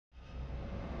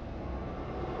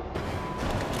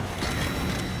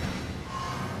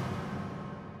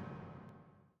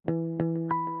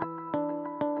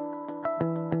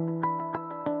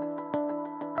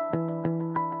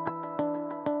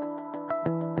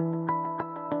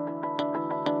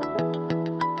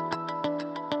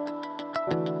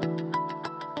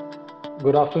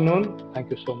Good afternoon.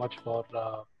 Thank you so much for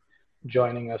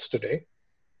joining us today.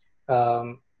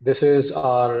 This is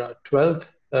our 12th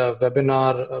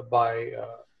webinar by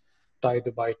TiE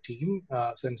Dubai team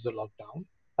since the lockdown.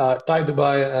 TiE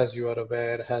Dubai, as you are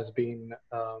aware, has been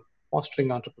fostering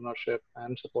entrepreneurship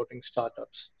and supporting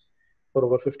startups for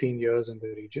over 15 years in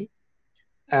the region.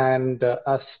 And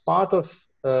as part of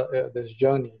this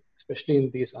journey, especially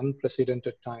in these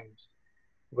unprecedented times,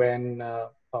 when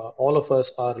all of us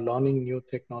are learning new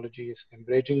technologies,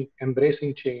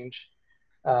 embracing change,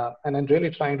 and then really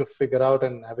trying to figure out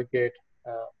and navigate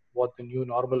what the new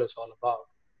normal is all about.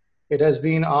 It has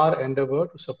been our endeavor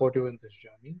to support you in this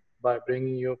journey by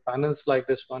bringing you panels like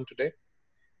this one today,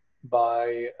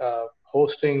 by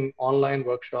hosting online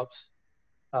workshops,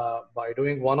 by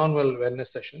doing one-on-one wellness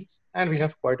sessions, and we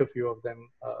have quite a few of them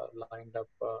lined up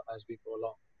as we go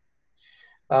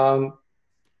along.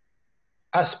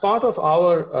 As part of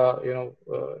our,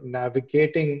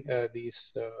 navigating these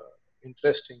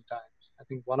interesting times, I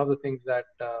think one of the things that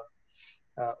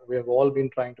we have all been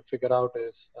trying to figure out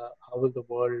is how will the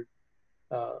world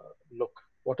look?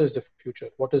 What is the future?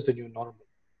 What is the new normal?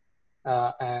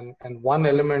 And one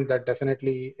element that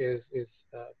definitely is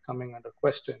coming under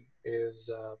question is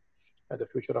the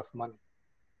future of money.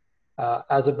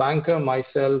 As a banker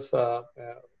myself for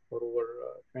over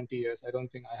 20 years, I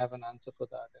don't think I have an answer for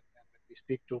that. And when we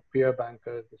speak to peer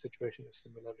bankers, the situation is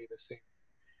similarly the same.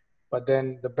 But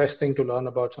then the best thing to learn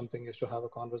about something is to have a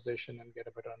conversation and get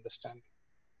a better understanding.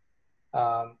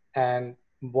 And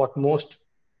what most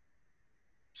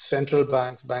central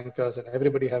banks, bankers, and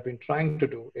everybody have been trying to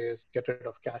do is get rid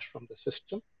of cash from the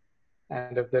system.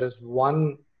 And if there is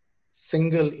one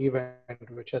single event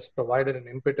which has provided an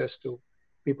impetus to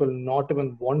people not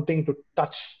even wanting to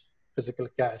touch physical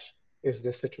cash, is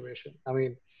this situation. I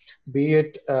mean, be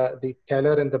it the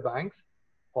teller in the banks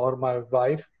or my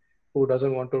wife who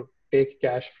doesn't want to take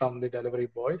cash from the delivery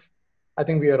boys. I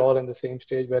think we are all in the same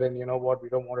stage wherein, you know what, we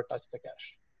don't want to touch the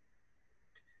cash.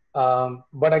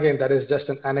 But again, that is just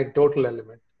an anecdotal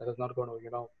element that is not going to,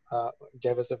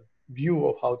 give us a view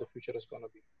of how the future is going to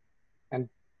be. And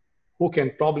who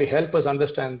can probably help us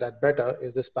understand that better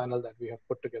is this panel that we have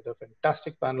put together, a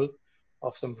fantastic panel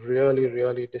of some really,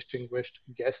 really distinguished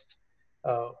guests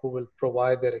who will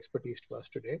provide their expertise to us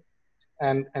today.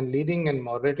 And leading and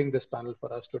moderating this panel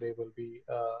for us today will be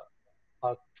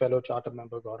our fellow charter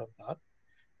member, Gaurav Dhar.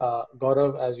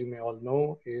 Gaurav, as you may all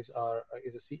know, is a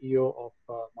CEO of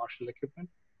Marshall Equipment.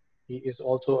 He is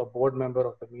also a board member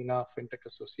of the MENA FinTech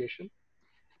Association.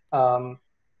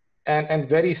 And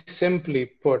very simply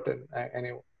put, and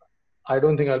I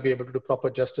don't think I'll be able to do proper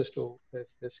justice to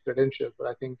this credential, but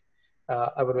I think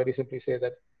I would very simply say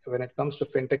that when it comes to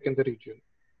FinTech in the region,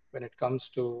 when it comes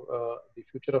to the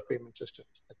future of payment systems,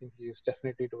 I think he is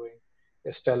definitely doing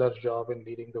a stellar job in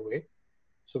leading the way.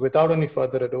 So without any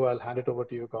further ado, I'll hand it over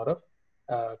to you, Gaurav,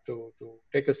 to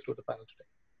take us through the panel today.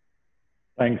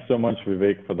 Thanks so much,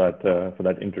 Vivek, for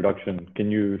that introduction. Can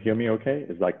you hear me okay?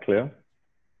 Is that clear?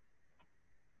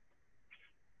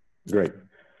 Great.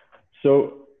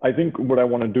 So I think what I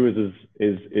want to do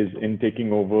is in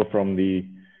taking over from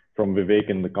Vivek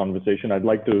in the conversation, I'd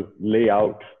like to lay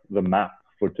out the map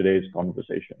for today's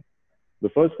conversation. The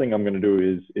first thing I'm going to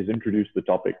do is introduce the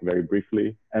topic very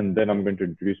briefly, and then I'm going to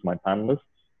introduce my panelists.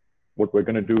 What we're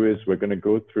going to do is we're going to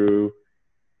go through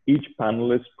each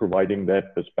panelist providing their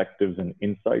perspectives and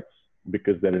insights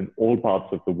because they're in all parts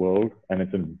of the world, and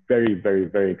it's a very, very,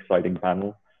 very exciting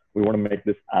panel. We want to make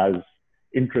this as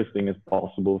interesting as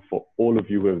possible for all of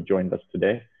you who have joined us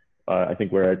today. I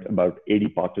think we're at about 80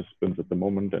 participants at the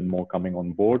moment and more coming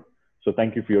on board. So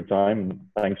thank you for your time, and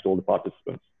thanks to all the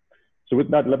participants. So with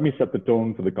that, let me set the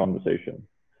tone for the conversation.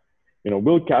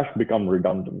 Will cash become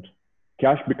redundant?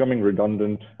 Cash becoming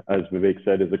redundant, as Vivek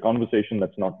said, is a conversation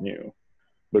that's not new.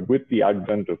 But with the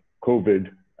advent of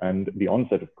COVID and the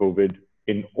onset of COVID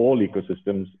in all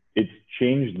ecosystems, it's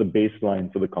changed the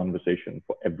baseline for the conversation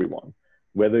for everyone.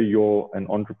 Whether you're an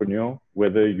entrepreneur,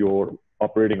 whether you're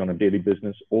operating on a daily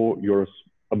business, or you're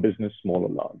a business small or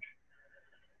large.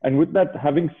 And with that,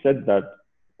 having said that,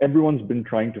 everyone's been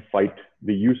trying to fight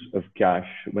the use of cash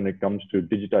when it comes to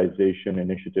digitization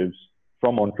initiatives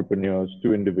from entrepreneurs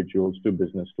to individuals to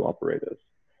business to operators.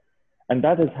 And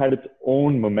that has had its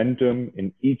own momentum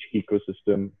in each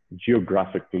ecosystem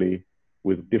geographically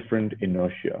with different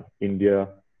inertia. India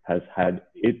has had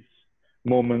its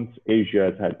moments,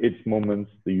 Asia has had its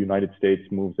moments, the United States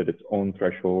moves at its own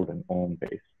threshold and own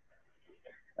pace.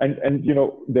 And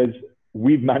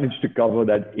we've managed to cover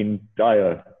that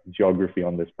entire geography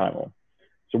on this panel.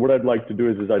 So what I'd like to do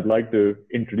is I'd like to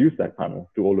introduce that panel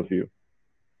to all of you.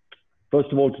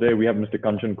 First of all, today we have Mr.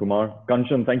 Kanchan Kumar.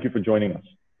 Kanchan, thank you for joining us.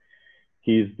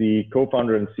 He's the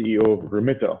co-founder and CEO of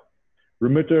Remitter.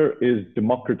 Remitter is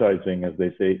democratizing, as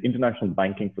they say, international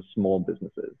banking for small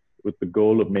businesses with the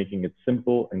goal of making it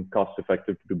simple and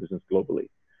cost-effective to do business globally.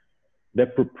 Their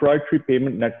proprietary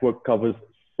payment network covers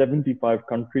 75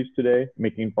 countries today,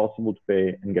 making it possible to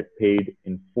pay and get paid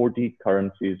in 40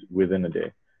 currencies within a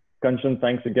day. Kanchan,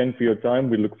 thanks again for your time.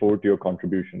 We look forward to your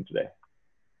contribution today.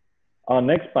 Our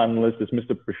next panelist is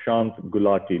Mr. Prashant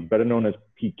Gulati, better known as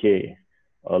PK.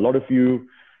 A lot of you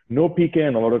know PK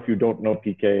and a lot of you don't know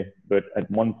PK, but at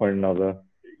one point or another,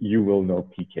 you will know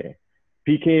PK.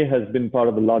 PK has been part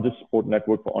of the largest support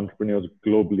network for entrepreneurs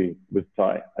globally with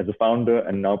TiE as a founder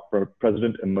and now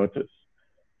president emeritus.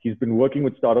 He's been working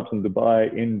with startups in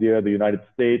Dubai, India, the United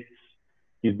States.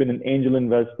 He's been an angel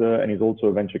investor and he's also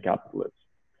a venture capitalist.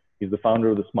 He's the founder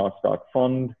of the Smart Start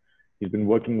Fund. He's been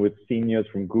working with seniors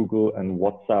from Google and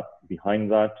WhatsApp behind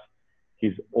that.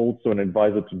 He's also an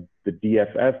advisor to the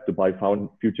DFF, Dubai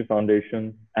Future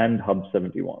Foundation, and Hub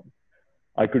 71.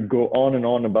 I could go on and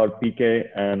on about PK,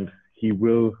 and he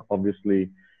will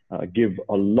obviously give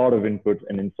a lot of input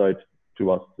and insight to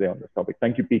us today on this topic.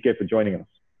 Thank you, PK, for joining us.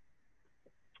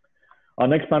 Our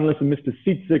next panelist is Mr.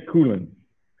 Sytze Koolen.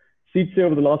 Sytze,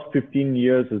 over the last 15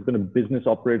 years, has been a business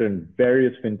operator in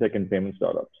various fintech and payment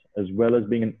startups, as well as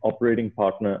being an operating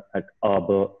partner at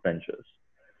Arbor Ventures.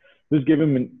 This gave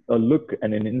him a look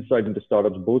and an insight into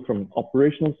startups, both from an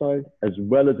operational side as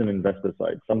well as an investor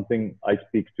side, something I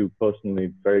speak to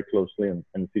personally very closely,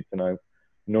 and Sytze and I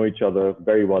know each other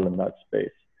very well in that space.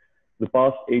 The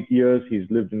past 8 years, he's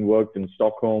lived and worked in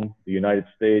Stockholm, the United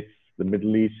States, the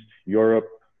Middle East, Europe,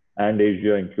 and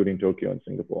Asia, including Tokyo and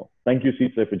Singapore. Thank you,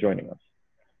 Sytze, for joining us.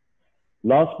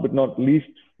 Last but not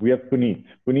least, we have Punit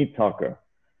Thakkar.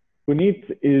 Punit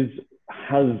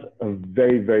has a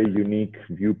very, very unique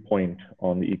viewpoint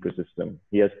on the ecosystem.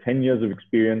 He has 10 years of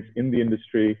experience in the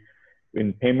industry,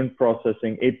 in payment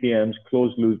processing, APMs,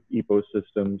 closed loop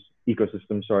ecosystem,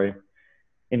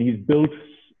 and he's built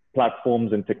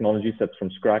platforms and technology sets from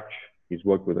scratch. He's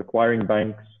worked with acquiring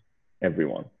banks,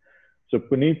 everyone. So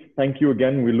Punit, thank you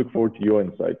again. We look forward to your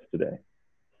insights today.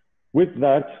 With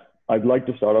that, I'd like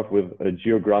to start off with a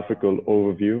geographical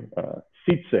overview.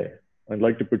 Sytze, I'd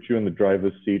like to put you in the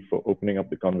driver's seat for opening up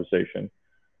the conversation.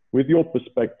 With your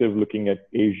perspective, looking at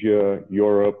Asia,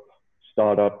 Europe,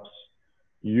 startups,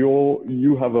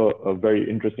 you have a very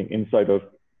interesting insight of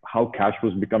how cash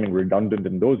was becoming redundant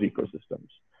in those ecosystems.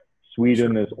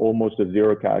 Sweden is almost a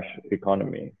zero cash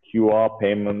economy. QR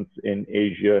payments in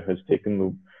Asia has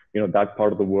taken that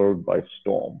part of the world by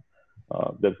storm.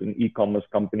 There's an e-commerce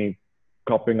company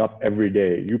popping up every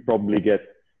day. You probably get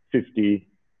 50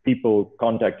 people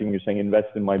contacting you saying, invest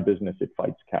in my business, it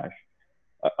fights cash.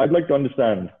 I'd like to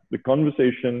understand the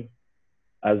conversation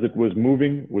as it was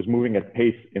moving at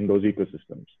pace in those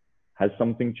ecosystems. Has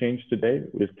something changed today?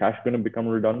 Is cash going to become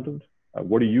redundant?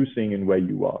 What are you seeing in where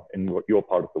you are, in your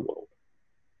part of the world?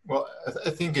 Well, I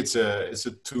think it's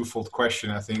a twofold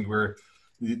question. I think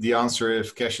the answer,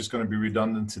 if cash is going to be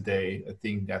redundant today, I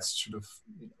think that's sort of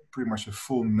pretty much a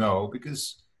full no,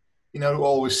 because it'll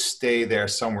always stay there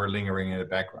somewhere lingering in the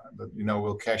background. But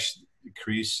will cash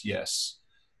decrease? Yes,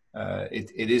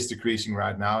 it is decreasing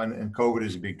right now, and COVID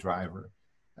is a big driver.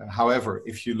 However,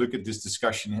 if you look at this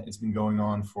discussion, it's been going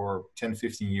on for 10,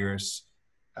 15 years.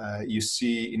 You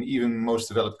see in even most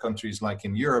developed countries like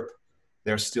in Europe,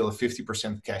 there's still a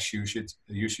 50% cash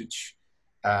usage.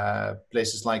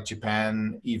 Places like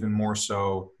Japan, even more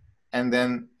so. And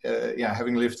then,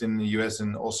 having lived in the US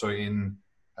and also in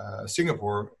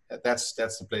Singapore, that's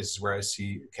the places where I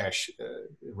see cash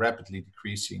rapidly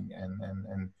decreasing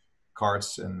and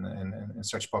cards and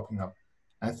such popping up.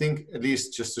 I think, at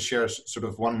least just to share sort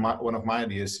of one of my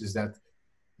ideas, is that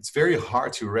it's very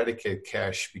hard to eradicate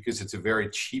cash because it's a very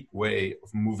cheap way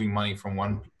of moving money from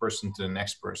one person to the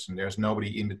next person. There's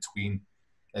nobody in between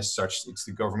as such. It's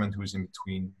the government who is in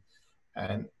between.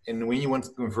 And when you want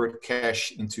to convert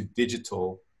cash into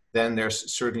digital, then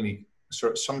there's certainly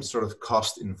some sort of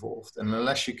cost involved. And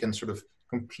unless you can sort of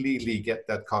completely get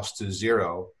that cost to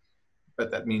zero, but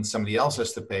that means somebody else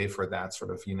has to pay for that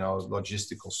sort of,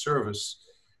 logistical service,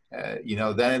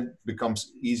 then it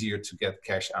becomes easier to get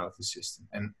cash out of the system.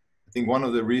 And I think one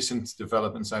of the recent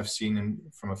developments I've seen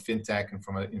from a fintech and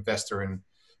from an investor and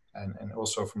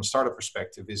also from a startup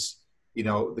perspective is,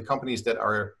 the companies that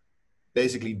are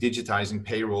basically digitizing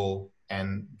payroll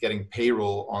and getting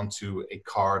payroll onto a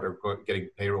card or getting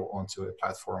payroll onto a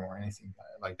platform or anything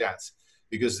like that,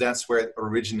 because that's where it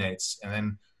originates. And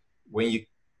then when you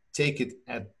take it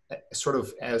at sort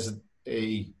of as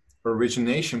a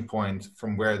origination point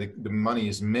from where the money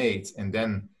is made and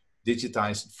then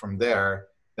digitize it from there,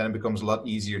 then it becomes a lot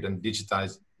easier than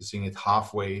digitizing it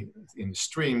halfway in the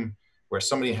stream, where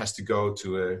somebody has to go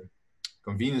to a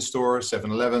convenience store,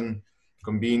 7-Eleven,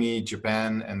 Konbini,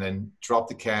 Japan, and then drop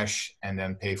the cash and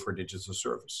then pay for digital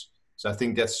service. So I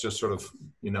think that's just sort of,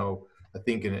 I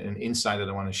think an insight that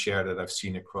I want to share that I've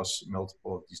seen across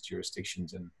multiple of these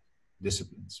jurisdictions and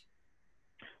disciplines.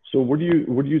 So what are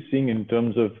you seeing in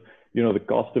terms of, the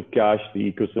cost of cash, the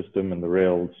ecosystem and the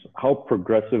rails? How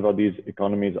progressive are these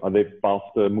economies? Are they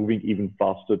faster, moving even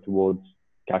faster towards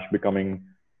cash becoming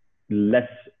less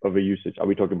of a usage? Are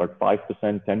we talking about 5%,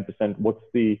 10%?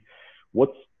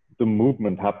 What's the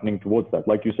movement happening towards that?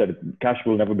 Like you said, cash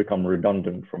will never become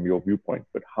redundant from your viewpoint,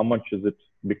 but how much is it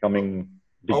becoming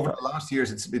digitized? Over the last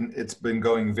years, it's been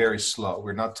going very slow.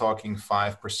 We're not talking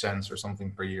 5% or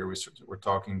something per year. We're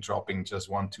talking dropping just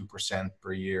 1-2%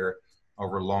 per year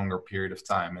over a longer period of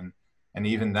time, and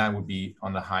even that would be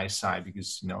on the high side,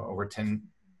 because over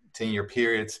 10-year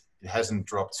period it hasn't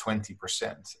dropped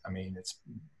 20%. I mean, it's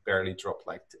barely dropped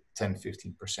like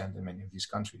 10-15% in many of these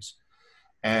countries,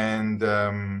 and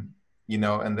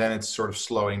and then it's sort of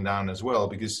slowing down as well,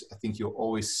 because I think you'll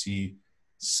always see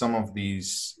some of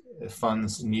these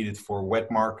funds needed for wet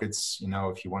markets.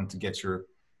 If you want to get your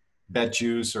bat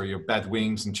juice or your bat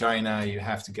wings in China, you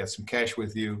have to get some cash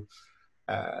with you.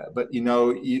 But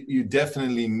you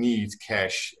definitely need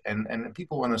cash, and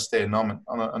people want to stay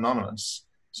anonymous.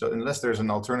 So unless there's an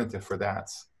alternative for that,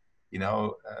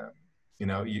 you'll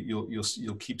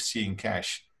keep seeing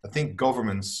cash. I think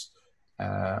governments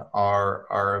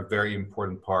are a very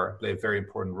important part, play a very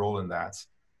important role in that.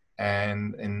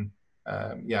 And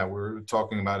we were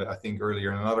talking about it, I think,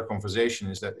 earlier in another conversation,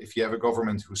 is that if you have a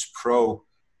government who's pro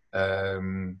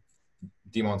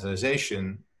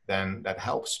demonetization, then that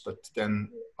helps. But then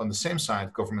on the same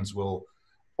side, governments will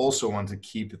also want to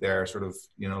keep their sort of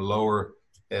lower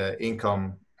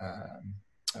income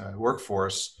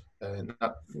workforce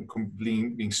not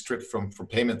being stripped from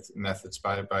payment methods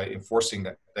by enforcing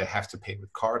that they have to pay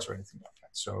with cards or anything like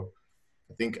that. So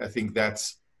I think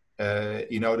that's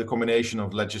the combination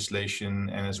of legislation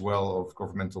and as well of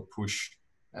governmental push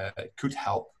could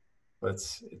help, but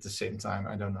at the same time,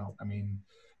 I don't know. I mean,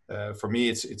 for me,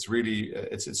 it's really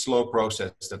it's a slow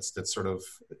process that sort of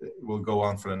will go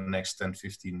on for the next 10,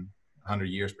 15, 100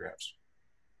 years, perhaps.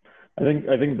 I think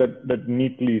that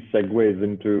neatly segues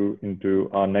into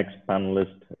our next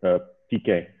panelist,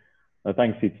 PK.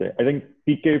 Thanks, Sytze. I think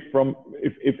PK,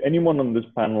 if anyone on this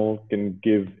panel can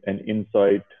give an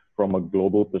insight from a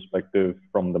global perspective,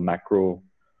 from the macro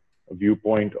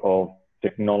viewpoint of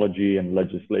technology and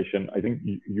legislation, I think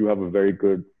you have a very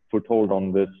good foothold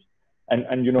on this.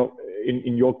 And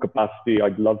in your capacity,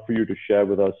 I'd love for you to share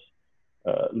with us,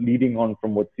 leading on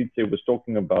from what Sytze was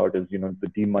talking about, is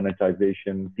the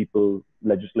demonetization,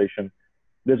 legislation.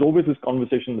 There's always this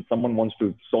conversation that someone wants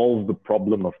to solve the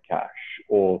problem of cash,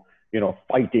 or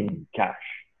fighting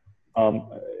cash.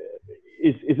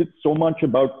 Is it so much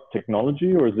about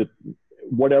technology, or is it,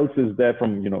 what else is there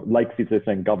from, like Sytze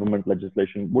saying, government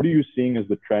legislation? What are you seeing as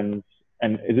the trends?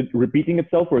 And is it repeating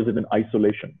itself, or is it in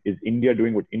isolation? Is India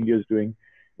doing what India is doing?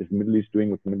 Is the Middle East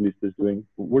doing what the Middle East is doing?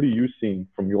 What are you seeing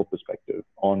from your perspective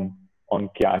on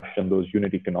cash and those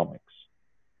unit economics?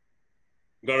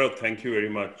 Gaurav, thank you very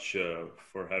much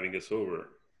for having us over.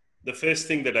 The first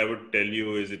thing that I would tell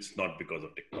you is it's not because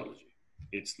of technology.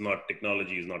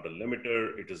 Technology is not a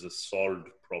limiter. It is a solved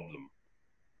problem.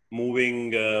 Moving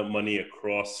money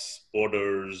across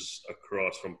borders,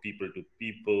 from people to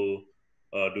people,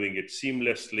 doing it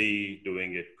seamlessly,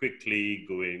 doing it quickly,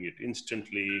 doing it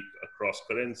instantly, across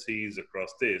currencies,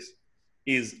 across this,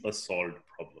 is a solved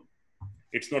problem.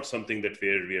 It's not something that we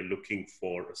are looking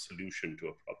for a solution to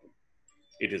a problem.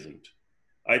 It isn't.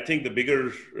 I think the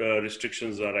bigger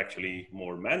restrictions are actually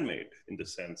more man-made, in the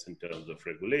sense, in terms of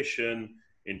regulation,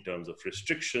 in terms of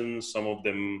restrictions. Some of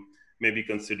them may be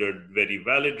considered very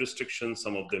valid restrictions.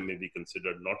 Some of them may be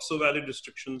considered not so valid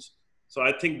restrictions. So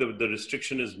I think the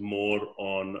restriction is more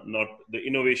on, not the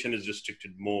innovation is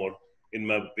restricted more, in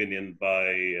my opinion,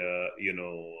 by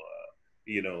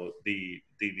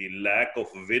the lack of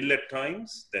will at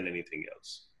times than anything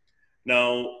else.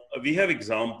 Now we have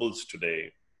examples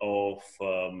today of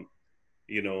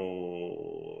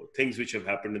things which have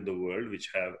happened in the world which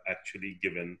have actually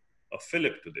given a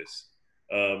fillip to this.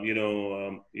 A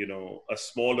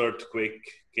small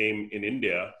earthquake came in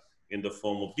India in the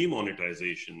form of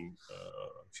demonetization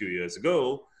a few years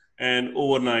ago, and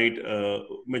overnight,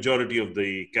 majority of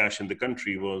the cash in the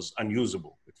country was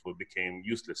unusable. It became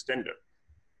useless tender.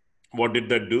 What did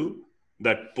that do?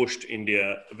 that pushed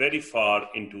India very far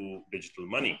into digital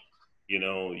money. You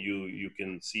know, you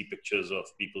can see pictures of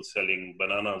people selling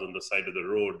bananas on the side of the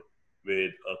road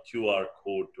with a QR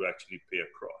code to actually pay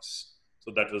across.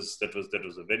 So that was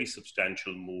a very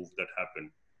substantial move that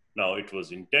happened. Now, it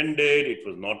was intended, it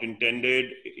was not intended,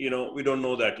 you know, we don't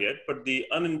know that yet, but the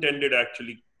unintended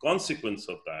actually consequence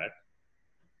of that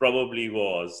probably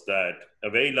was that a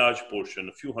very large portion,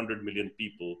 a few 100 million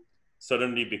people,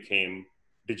 suddenly became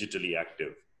digitally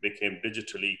active, became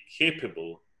digitally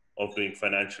capable of doing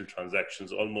financial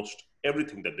transactions, almost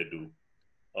everything that they do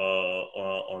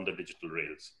on the digital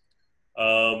rails.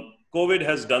 COVID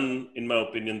has done, in my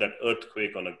opinion, that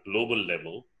earthquake on a global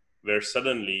level, where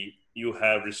suddenly you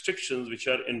have restrictions which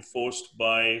are enforced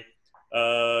by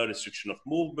restriction of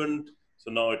movement.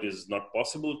 So now it is not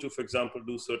possible to, for example,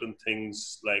 do certain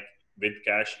things like with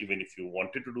cash, even if you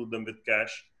wanted to do them with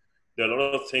cash. There are a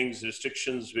lot of things,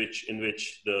 restrictions in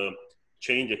which the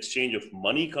exchange of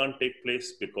money can't take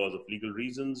place because of legal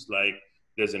reasons. Like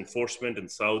there's enforcement in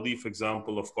Saudi, for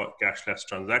example, of cashless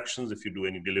transactions. If you do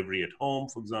any delivery at home,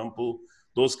 for example,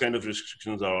 those kind of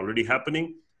restrictions are already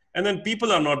happening. And then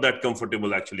people are not that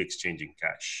comfortable actually exchanging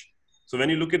cash. So when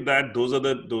you look at that, those are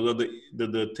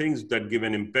the things that give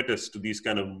an impetus to these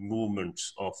kind of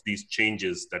movements of these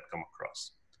changes that come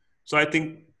across. So I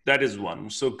think that is one.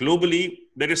 So globally,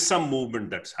 there is some movement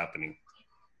that's happening.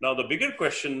 Now, the bigger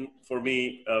question for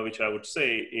me, which I would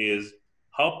say, is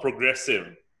how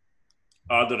progressive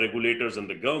are the regulators and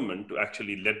the government to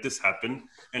actually let this happen,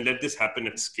 and let this happen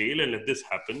at scale, and let this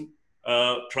happen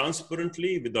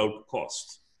transparently without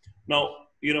cost. Now,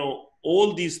 you know,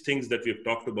 all these things that we've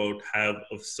talked about have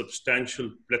a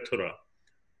substantial plethora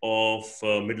of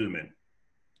middlemen.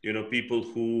 You know, people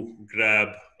who grab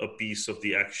a piece of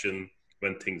the action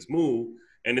when things move,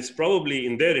 and it's probably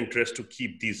in their interest to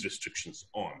keep these restrictions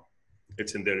on.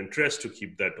 It's in their interest to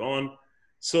keep that on.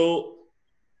 So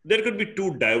there could be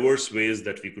two diverse ways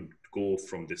that we could go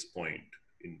from this point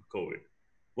in COVID.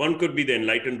 One could be the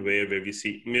enlightened way, where we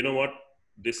see, you know what,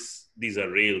 these are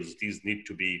rails. These need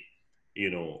to be,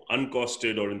 you know,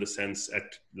 uncosted, or in the sense at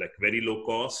like very low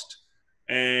cost,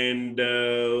 and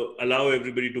allow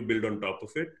everybody to build on top of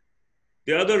it.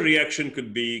 The other reaction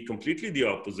could be completely the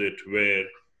opposite, where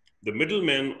the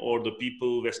middlemen or the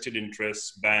people, vested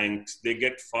interests, banks, they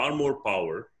get far more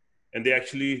power, and they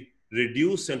actually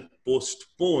reduce and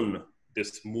postpone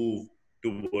this move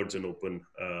towards an open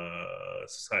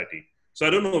society. So I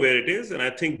don't know where it is, and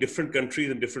I think different countries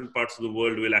in different parts of the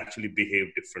world will actually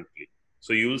behave differently.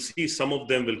 So you will see some of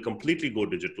them will completely go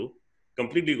digital,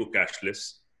 completely go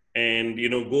cashless, and, you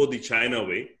know, go the China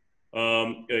way.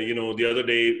 You know, the other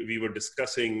day we were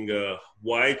discussing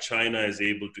why China is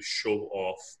able to show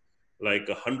off like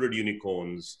 100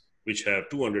 unicorns, which have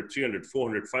 200, 300,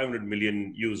 400, 500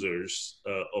 million users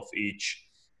of each,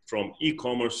 from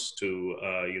e-commerce to,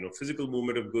 you know, physical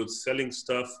movement of goods, selling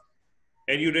stuff.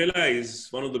 And you realize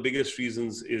one of the biggest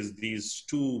reasons is these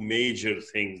two major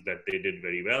things that they did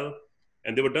very well.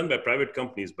 And they were done by private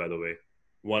companies, by the way.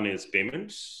 One is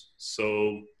payments.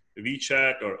 So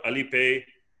WeChat or Alipay,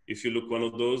 if you look one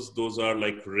of those are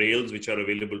like rails which are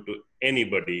available to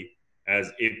anybody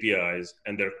as APIs,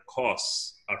 and their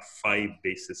costs are 5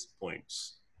 basis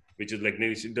points, which is like,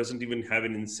 it doesn't even have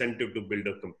an incentive to build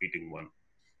a competing one.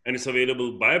 And it's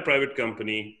available by a private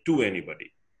company to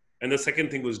anybody. And the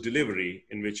second thing was delivery,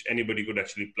 in which anybody could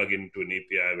actually plug into an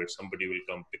API where somebody will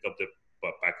come pick up the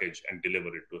package and deliver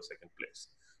it to a second place.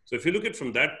 So if you look at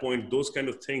from that point, those kind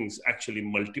of things actually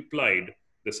multiplied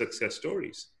the success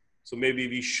stories. So maybe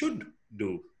we should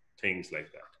do things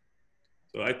like that.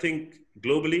 So I think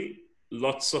globally,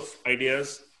 lots of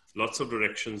ideas, lots of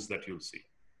directions that you'll see.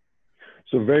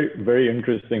 So very, very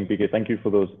interesting, PK. Thank you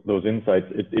for those insights.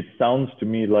 It sounds to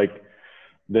me like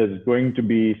there's going to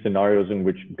be scenarios in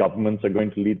which governments are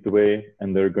going to lead the way,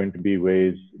 and there's going to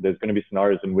be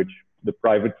scenarios in which the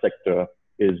private sector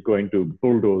is going to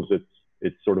bulldoze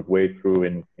its sort of way through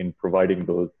in providing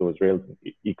those rails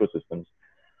and ecosystems.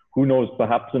 Who knows,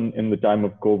 perhaps in the time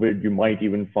of COVID, you might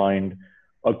even find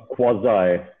a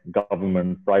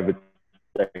quasi-government private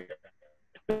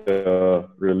sector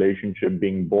relationship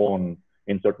being born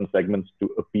in certain segments to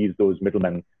appease those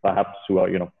middlemen, perhaps who are,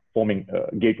 you know, forming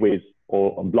gateways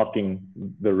or blocking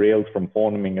the rails from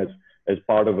forming as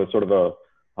part of a sort of a,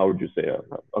 how would you say,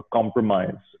 a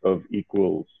compromise of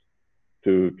equals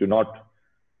to not,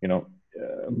 you know,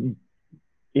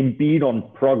 impede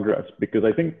on progress. Because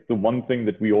I think the one thing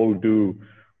that we all do,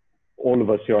 all of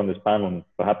us here on this panel,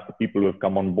 perhaps the people who have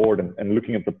come on board and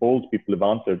looking at the polls people have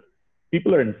answered,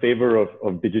 people are in favor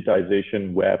of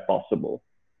digitization where possible.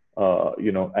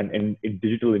 and in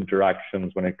digital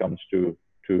interactions when it comes to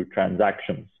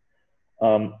transactions.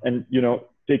 And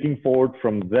taking forward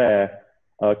from there,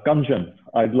 Kanchan,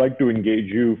 I'd like to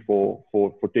engage you for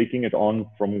taking it on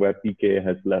from where PK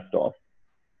has left off.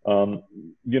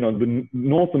 The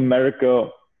North America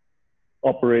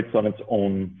operates on its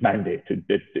own mandate.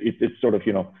 It's sort of,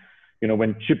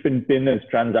 when chip and pin as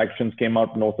transactions came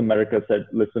out, North America said,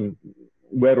 listen,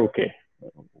 we're okay.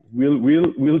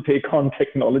 We'll take on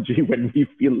technology when we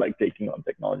feel like taking on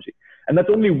technology. And that's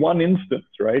only one instance,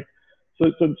 right?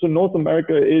 So North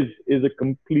America is a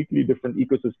completely different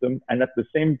ecosystem, and at the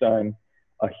same time,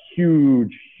 a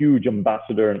huge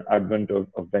ambassador and advent of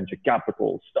venture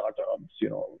capital, startups,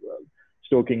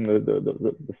 stoking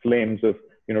the flames of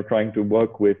trying to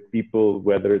work with people,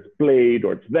 whether it's Blade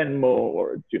or it's Venmo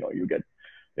or it's, you get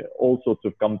all sorts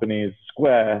of companies,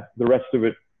 Square, the rest of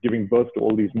it giving birth to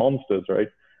all these monsters, right?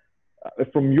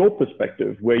 From your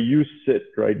perspective, where you sit,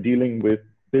 right, dealing with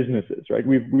businesses, right?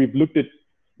 We've looked at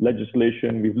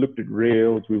legislation, we've looked at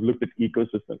rails, we've looked at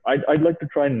ecosystems. I'd like to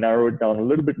try and narrow it down a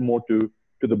little bit more to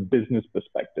the business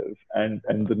perspective and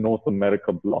the North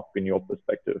America block in your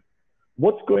perspective.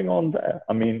 What's going on there?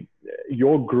 I mean,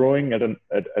 you're growing at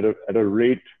a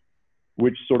rate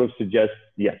which sort of suggests,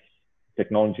 yes,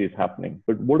 technology is happening,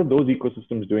 but what are those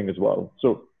ecosystems doing as well?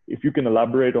 So if you can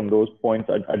elaborate on those points,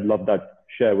 I'd love that.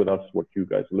 Share with us what you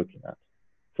guys are looking at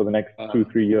for the next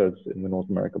 2-3 years in the North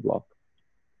America block.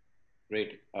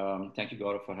 Great. Thank you,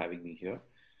 Gaurav, for having me here.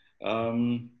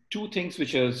 Two things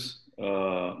which is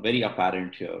very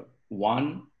apparent here.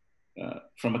 One,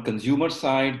 from a consumer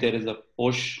side, there is a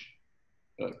push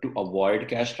to avoid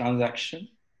cash transaction.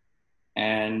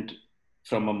 And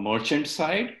from a merchant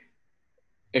side,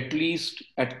 at least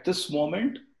at this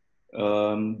moment,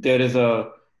 there is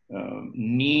a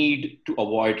need to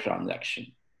avoid transaction.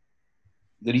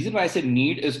 The reason why I say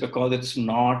need is because it's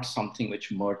not something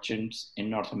which merchants in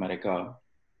North America,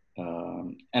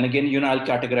 and again, I'll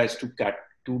categorize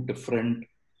two different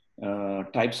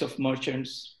types of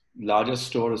merchants, larger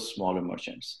stores, smaller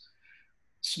merchants.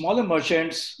 Smaller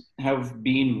merchants have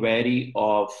been wary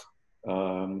of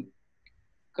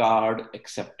card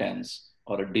acceptance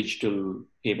or digital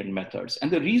payment methods. And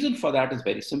the reason for that is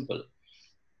very simple.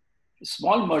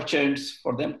 Small merchants,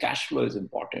 for them, cash flow is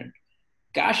important.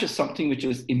 Cash is something which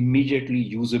is immediately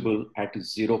usable at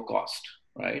zero cost,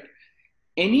 right?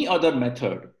 Any other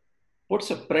method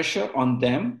puts a pressure on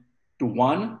them to,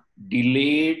 one,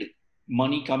 delayed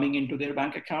money coming into their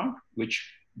bank account,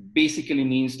 which basically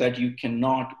means that you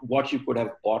cannot, what you could have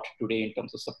bought today in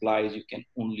terms of supplies, you can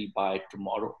only buy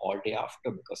tomorrow or day after,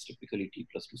 because typically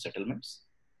T+2 settlements,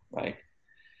 right?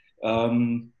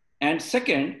 And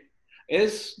second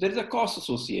is there is a cost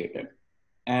associated,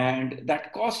 and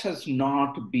that cost has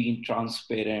not been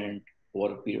transparent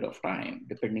over a period of time.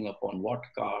 Depending upon what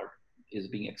card is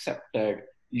being accepted,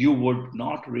 you would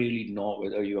not really know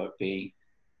whether you are paying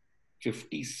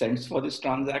 50 cents for this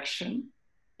transaction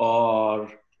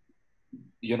or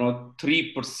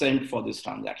 3% for this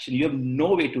transaction. You have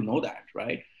no way to know that,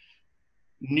 right?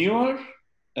 Newer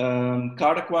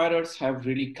card acquirers have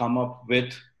really come up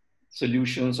with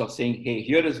solutions of saying, hey,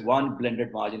 here is one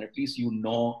blended margin. At least you're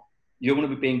going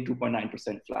to be paying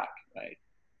 2.9% flat, right?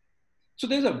 So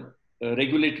there's a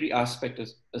regulatory aspect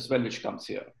as well which comes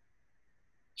here.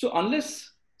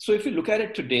 So if you look at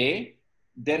it today,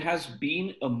 there has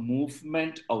been a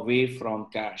movement away from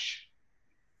cash.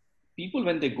 People,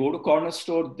 when they go to corner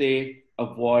store, they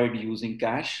avoid using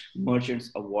cash.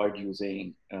 Merchants avoid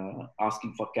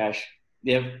asking for cash.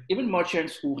 They have even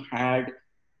merchants who had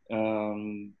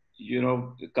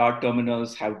card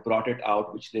terminals have brought it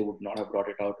out, which they would not have brought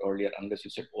it out earlier unless you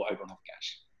said, oh, I don't have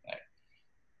cash, right?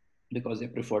 Because they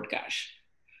preferred cash.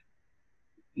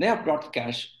 They have brought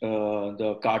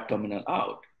the card terminal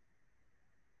out.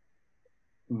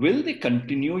 Will they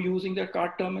continue using their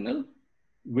card terminal?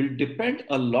 Will depend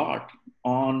a lot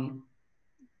on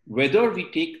whether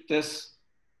we take this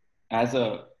as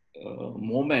a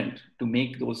moment to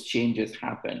make those changes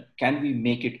happen. Can we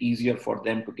make it easier for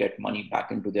them to get money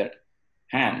back into their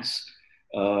hands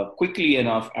quickly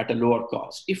enough at a lower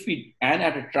cost, and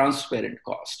at a transparent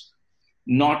cost,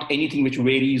 not anything which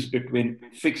varies between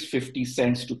fixed 50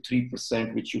 cents to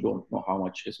 3%, which you don't know how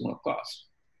much it's going to cost.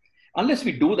 Unless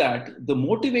we do that, the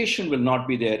motivation will not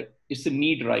be there. It's a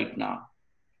need right now.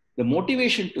 The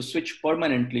motivation to switch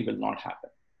permanently will not happen.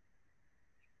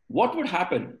 What would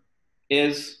happen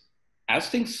is, as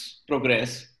things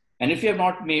progress, and if you have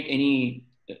not made any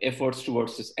efforts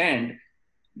towards this end,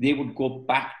 they would go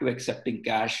back to accepting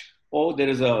cash. Oh, there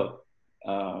is a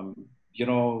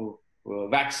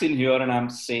vaccine here and I'm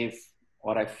safe,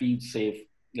 or I feel safe.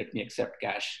 let me accept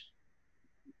cash.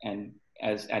 And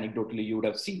as anecdotally, you would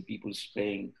have seen people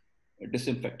spraying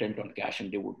disinfectant on cash,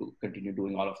 and they would continue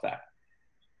doing all of that.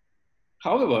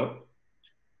 However,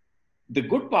 the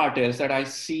good part is that I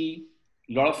see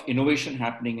a lot of innovation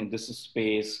happening in this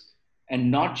space, and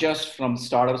not just from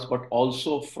startups, but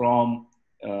also from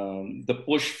the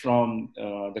push from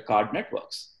the card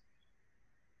networks.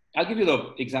 I'll give you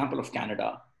the example of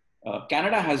Canada.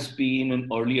 Canada has been an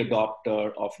early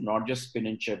adopter of not just pin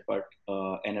and chip, but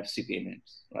NFC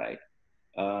payments, right?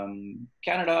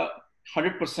 Canada,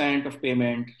 100% of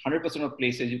payment, 100% of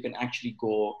places you can actually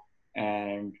go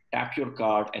and tap your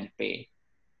card and pay.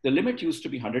 The limit used to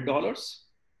be $100.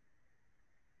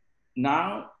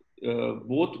 Now,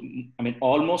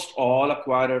 almost all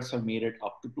acquirers have made it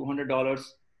up to $200.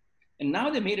 And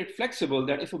now they made it flexible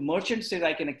that if a merchant says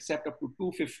I can accept up to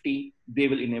 $250, they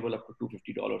will enable up to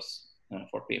 $250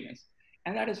 for payments.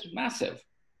 And that is massive.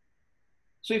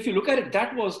 So if you look at it,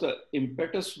 that was the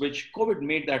impetus which COVID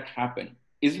made that happen.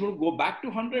 Is it going to go back to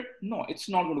 100? No, it's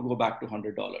not going to go back to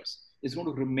 $100. It's going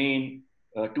to remain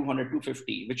 200,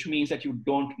 250, which means that you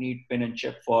don't need pin and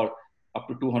chip for up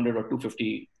to $200 or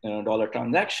 $250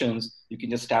 transactions. You can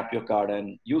just tap your card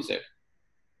and use it.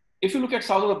 If you look at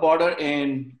south of the border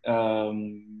in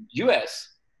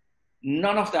US,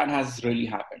 none of that has really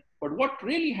happened. But what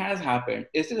really has happened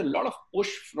is there's a lot of push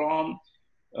from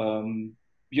the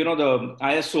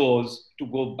ISOs to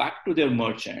go back to their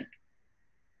merchant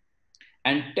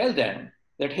and tell them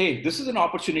that, hey, this is an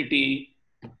opportunity.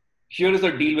 Here is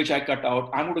a deal which I cut out.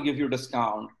 I'm going to give you a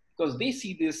discount, because they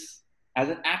see this as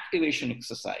an activation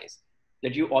exercise,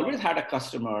 that you always had a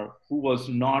customer who was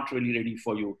not really ready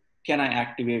for you. Can I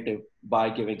activate it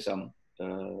by giving some,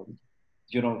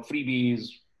 freebies,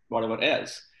 whatever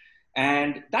else?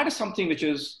 And that is something which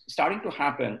is starting to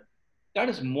happen. That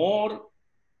is more,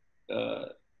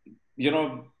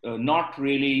 not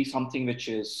really something which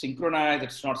is synchronized.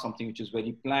 It's not something which is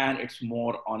very planned. It's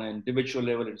more on an individual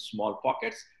level in small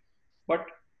pockets. But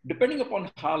depending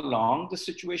upon how long the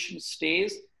situation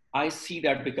stays, I see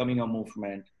that becoming a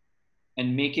movement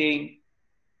and making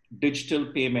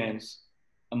digital payments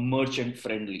merchant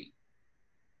friendly.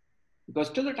 Because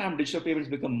till the time digital payments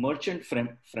become merchant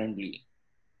friendly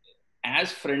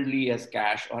as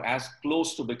cash, or as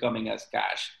close to becoming as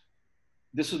cash,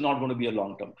 this is not going to be a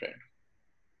long-term trend.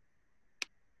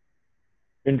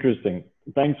 Interesting.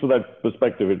 Thanks for that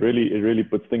perspective. It really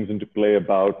puts things into play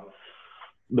about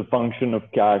the function of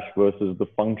cash versus the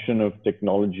function of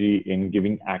technology in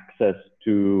giving access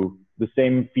to the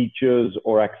same features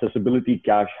or accessibility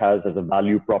cash has as a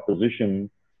value proposition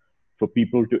for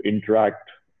people to interact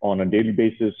on a daily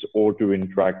basis, or to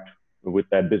interact with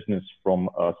their business from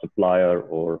a supplier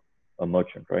or a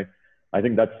merchant, right? I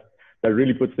think that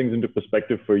really puts things into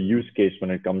perspective for use case when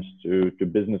it comes to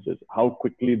businesses, how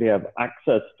quickly they have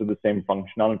access to the same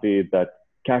functionality that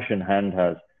cash in hand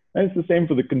has. And it's the same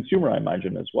for the consumer, I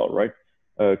imagine, as well, right?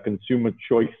 Consumer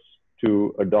choice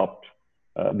to adopt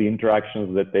the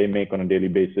interactions that they make on a daily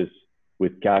basis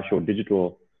with cash or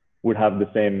digital would have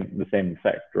the same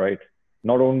effect, right?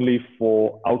 Not only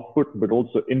for output, but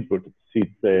also input,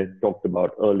 Sytze talked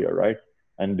about earlier, right?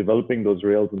 And developing those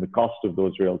rails and the cost of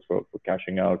those rails for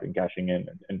cashing out and cashing in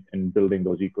and building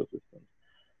those ecosystems.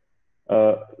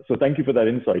 So thank you for that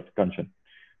insight, Kanchan.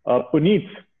 Punit,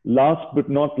 last but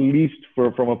not least,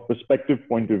 from a perspective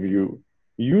point of view,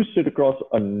 you sit across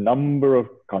a number of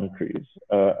countries,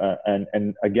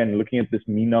 and again, looking at this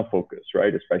MENA focus,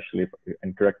 right? Especially,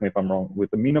 and correct me if I'm wrong,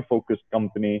 with the MENA focused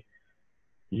company,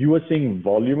 you are seeing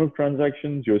volume of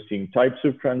transactions, you're seeing types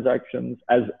of transactions.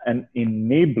 As an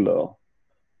enabler,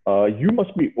 you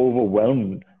must be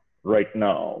overwhelmed right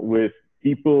now with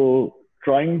people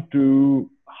trying to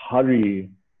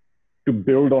hurry to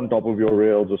build on top of your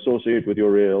rails, associate with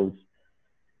your rails,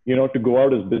 to go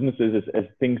out as businesses as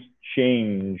things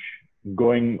change,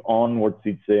 going on what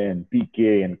Sytze and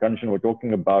PK and Kanchan were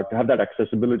talking about, to have that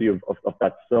accessibility of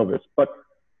that service. But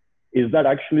is that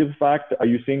actually the fact? Are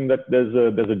you seeing that there's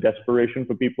a desperation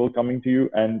for people coming to you?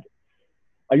 And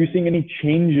are you seeing any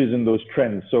changes in those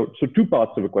trends? So two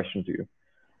parts of a question to you.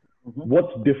 Mm-hmm.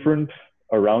 What's different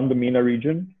around the MENA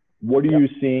region? What are you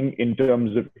seeing in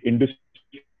terms of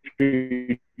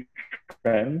industry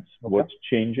trends? What's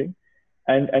changing?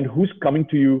 And who's coming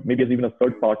to you, maybe as even a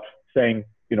third part, saying,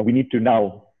 we need to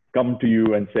now come to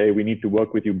you and say, we need to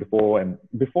work with you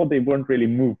before they weren't really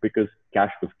moved because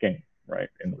cash was king, right?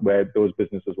 And where those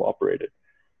businesses were operated.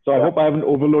 So I hope I haven't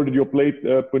overloaded your plate,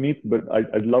 Punit, but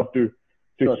I'd love to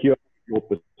hear your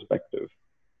perspective.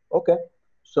 Okay.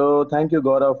 So thank you,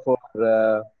 Gaurav,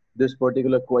 for this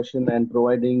particular question and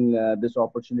providing this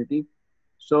opportunity.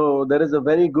 So there is a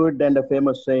very good and a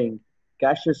famous saying,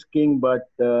 cash is king, but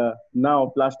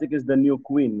now plastic is the new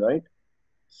queen, right?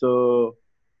 So,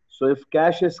 so if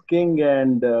cash is king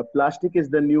and plastic is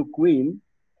the new queen,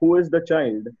 who is the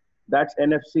child? That's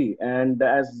NFC. And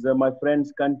as my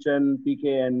friends Kanchan,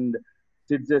 PK, and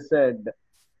Sytze said,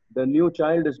 the new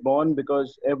child is born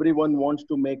because everyone wants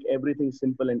to make everything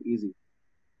simple and easy.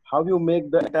 How you make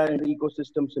the entire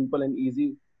ecosystem simple and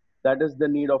easy, that is the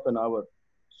need of an hour.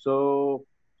 So,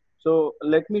 so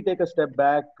let me take a step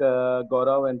back,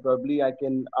 Gaurav, and probably I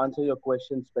can answer your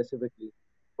question specifically.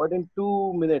 But in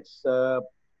 2 minutes,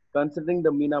 considering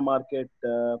the MENA market,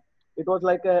 it was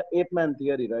like a ape-man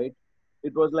theory, right?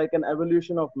 It was like an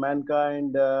evolution of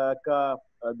mankind,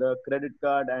 the credit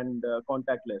card and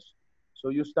contactless. So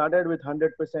you started with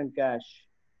 100% cash,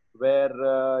 where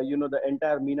the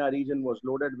entire MENA region was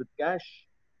loaded with cash,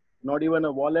 not even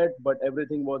a wallet, but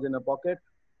everything was in a pocket.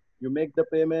 You make the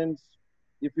payments.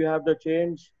 If you have the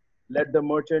change, let the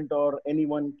merchant or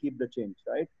anyone keep the change,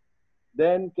 right?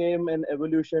 Then came an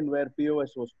evolution where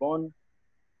POS was born.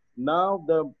 Now,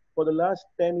 for the last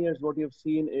 10 years, what you've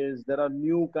seen is there are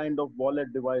new kind of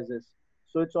wallet devices.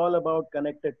 So it's all about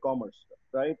connected commerce,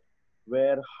 right?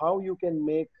 Where how you can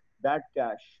make that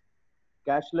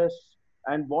cashless,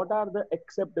 and what are the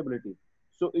acceptability.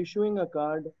 So issuing a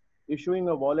card, issuing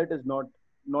a wallet is not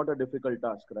a difficult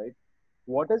task, right?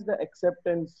 What is the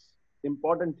acceptance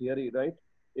important theory, right?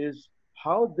 Is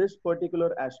how this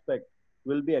particular aspect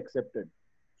will be accepted.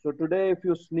 So today if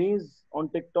you sneeze on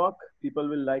TikTok, people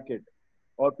will like it,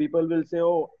 or people will say,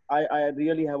 oh, I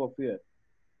really have a fear.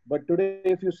 But today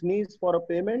if you sneeze for a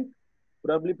payment,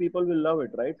 probably people will love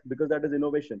it, right? Because that is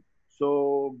innovation.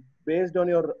 So based on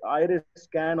your iris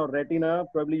scan or retina,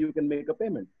 probably you can make a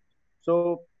payment.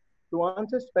 So to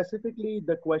answer specifically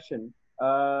the question,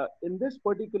 in this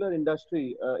particular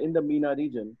industry, in the MENA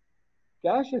region,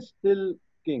 cash is still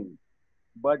king.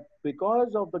 But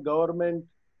because of the government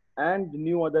and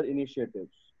new other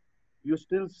initiatives, you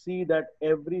still see that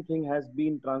everything has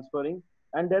been transferring,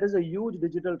 and there is a huge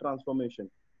digital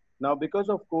transformation. Now, because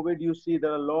of COVID, you see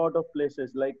there are a lot of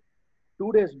places like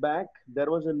 2 days back,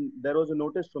 there was a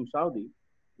notice from Saudi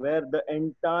where the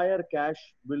entire cash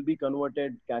will be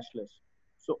converted cashless.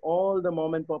 So all the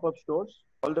mom and pop-up stores,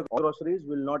 all the groceries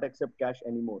will not accept cash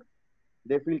anymore.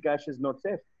 They feel cash is not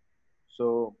safe.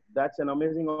 So that's an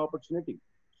amazing opportunity.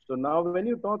 So now when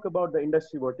you talk about the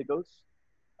industry verticals,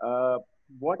 uh,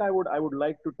 what I would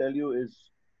like to tell you is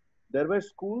there were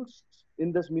schools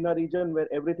in this MENA region where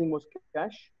everything was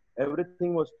cash,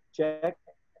 everything was check.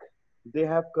 They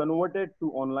have converted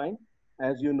to online,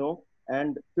 as you know,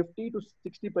 and 50 to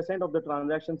 60% of the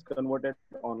transactions converted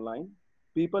online.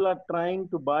 People are trying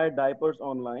to buy diapers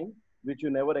online, which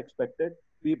you never expected.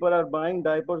 People are buying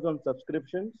diapers on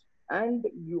subscriptions, and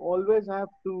you always have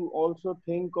to also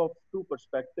think of two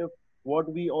perspective. What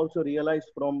we also realize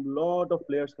from lot of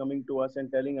players coming to us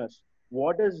and telling us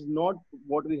what is not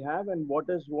what we have and what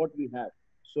is what we have.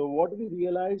 So what we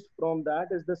realized from that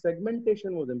is the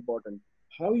segmentation was important.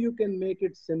 How you can make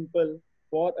it simple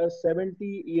for a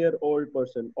 70-year-old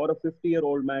person or a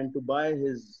 50-year-old man to buy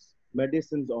his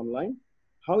medicines online,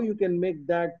 how you can make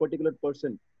that particular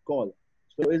person call.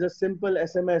 So it's a simple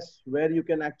SMS where you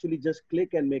can actually just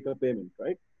click and make a payment,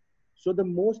 right? So the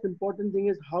most important thing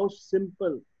is how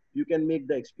simple you can make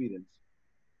the experience.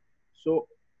 So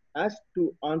as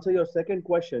to answer your second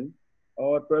question,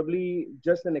 or probably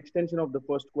just an extension of the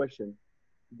first question,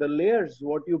 the layers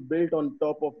what you built on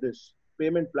top of this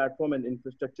payment platform and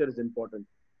infrastructure is important.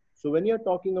 So when you're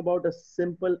talking about a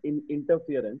simple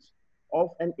interference of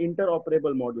an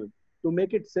interoperable model, to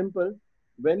make it simple,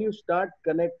 when you start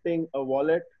connecting a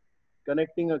wallet,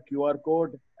 connecting a QR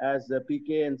code, as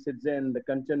PK and Sytze and the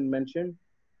Kanchan mentioned,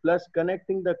 plus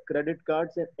connecting the credit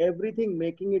cards and everything,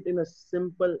 making it in a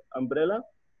simple umbrella,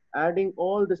 adding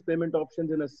all these payment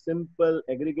options in a simple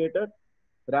aggregator,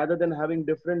 rather than having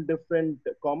different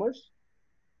commerce.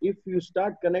 If you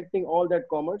start connecting all that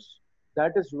commerce,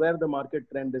 that is where the market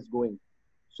trend is going.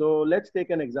 So let's take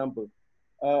an example.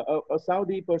 A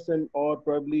Saudi person or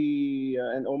probably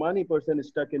an Omani person is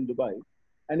stuck in Dubai,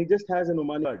 and he just has an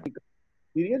Omani card.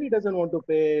 He really doesn't want to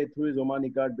pay through his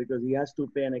Omani card because he has to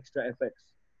pay an extra FX.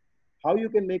 How you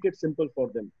can make it simple for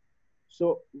them?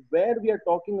 So where we are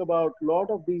talking about, a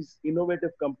lot of these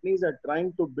innovative companies are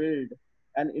trying to build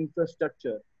an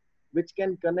infrastructure which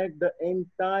can connect the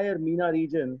entire MENA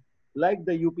region like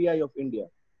the UPI of India.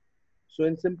 So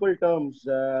in simple terms,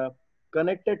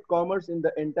 connected commerce in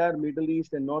the entire Middle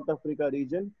East and North Africa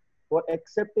region for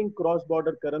accepting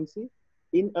cross-border currency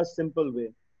in a simple way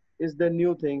is the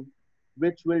new thing,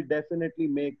 which will definitely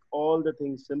make all the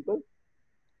things simple.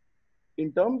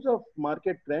 in terms of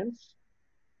market trends,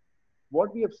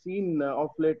 what we have seen of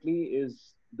lately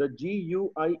is the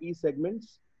GUIE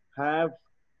segments have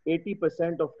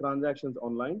 80% of transactions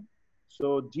online.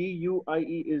 So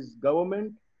GUIE is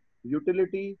government,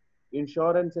 utility,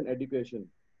 insurance, and education.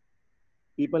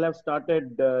 People have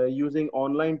started using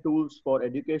online tools for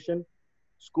education.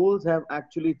 Schools have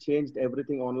actually changed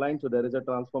everything online, so there is a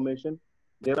transformation.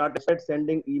 They started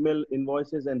sending email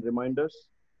invoices and reminders.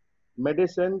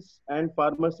 Medicines and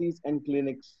pharmacies and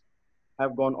clinics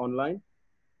have gone online.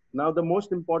 Now, the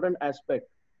most important aspect,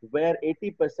 where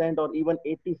 80% or even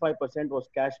 85% was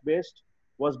cash based,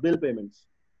 was bill payments.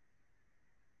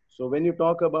 So when you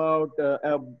talk about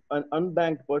an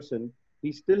unbanked person,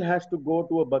 he still has to go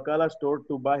to a Bakala store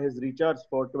to buy his recharge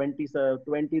for 20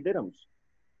 dirhams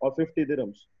or 50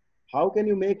 dirhams. How can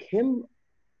you make him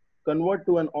convert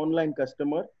to an online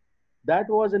customer? That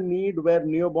was a need where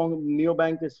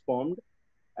neobank is formed.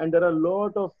 And there are a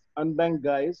lot of unbanked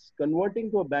guys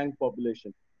converting to a bank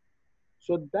population.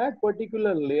 So that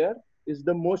particular layer is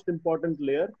the most important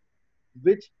layer,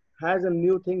 which has a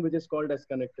new thing which is called as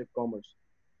connected commerce.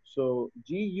 So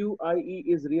GUIE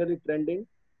is really trending.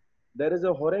 There is a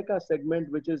Horeca segment,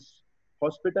 which is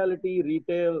hospitality,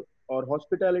 retail, or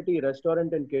hospitality,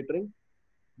 restaurant, and catering.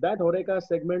 That Horeca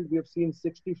segment, we have seen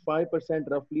 65%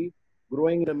 roughly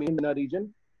growing in the MENA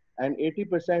region and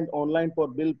 80% online for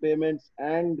bill payments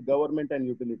and government and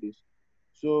utilities.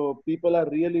 So people are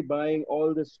really buying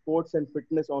all the sports and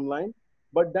fitness online,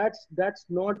 but that's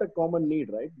not a common need,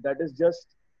 right? That is just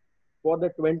for the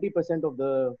 20% of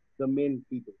the main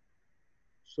people.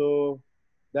 So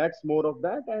that's more of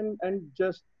that. And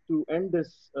just to end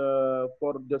this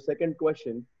for the second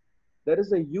question, there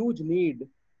is a huge need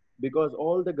because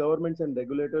all the governments and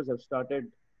regulators have started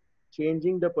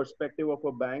changing the perspective of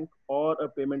a bank or a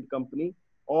payment company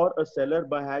or a seller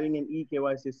by having an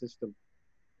eKYC system.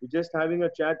 We're just having a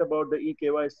chat about the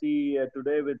eKYC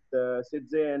today with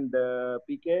Sytze and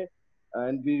PK,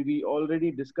 and we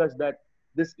already discussed that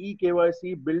this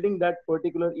eKYC, building that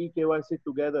particular eKYC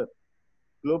together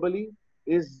globally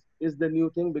is the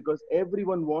new thing because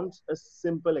everyone wants a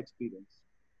simple experience.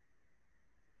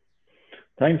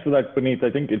 Thanks for that, Punit. I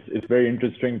think it's very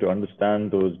interesting to understand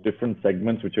those different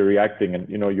segments which are reacting. And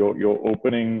your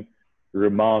opening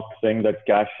remark saying that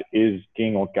cash is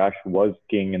king or cash was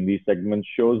king in these segments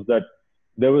shows that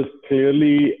there was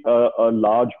clearly a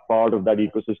large part of that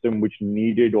ecosystem which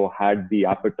needed or had the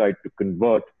appetite to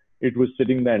convert. It was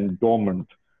sitting there dormant.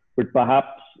 But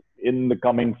perhaps in the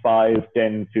coming 5,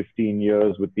 10, 15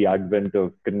 years with the advent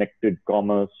of connected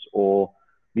commerce or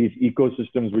these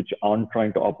ecosystems which aren't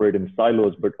trying to operate in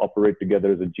silos, but operate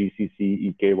together as a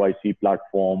GCC eKYC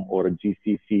platform or a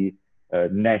GCC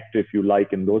net, if you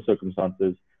like, in those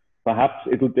circumstances, perhaps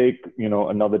it'll take,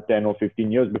 another 10 or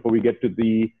 15 years before we get to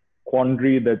the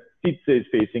quandary that Sytze is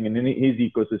facing in his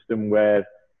ecosystem where,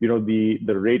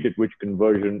 the rate at which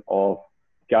conversion of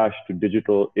cash to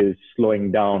digital is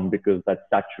slowing down because that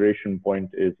saturation point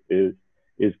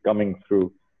is coming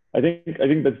through. I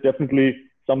think that's definitely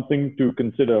something to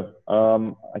consider.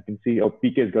 I can see,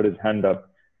 PK's got his hand up.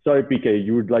 Sorry, PK,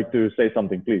 you would like to say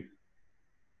something, please.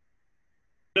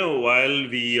 While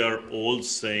we are all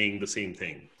saying the same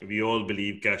thing, we all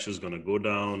believe cash is going to go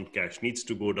down, cash needs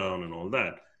to go down and all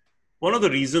that. One of the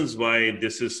reasons why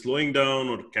this is slowing down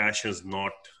or cash has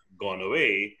not gone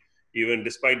away, even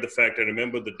despite the fact, I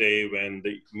remember the day when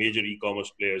the major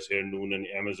e-commerce players here, Noon and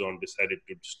Amazon, decided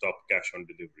to stop cash on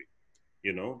delivery.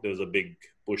 There was a big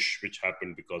push which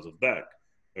happened because of that.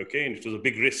 Okay, and it was a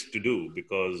big risk to do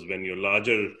because when your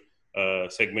larger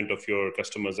segment of your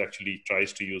customers actually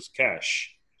tries to use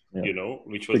cash,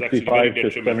 which was actually very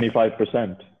detrimental.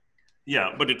 75%.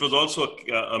 Yeah, but it was also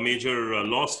a major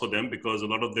loss for them because a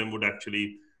lot of them would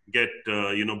actually get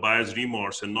buyer's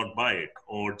remorse and not buy it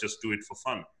or just do it for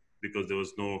fun because there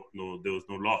was no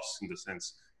loss in the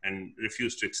sense and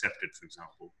refused to accept it, for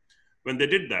example, when they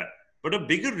did that. But a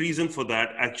bigger reason for that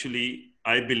actually,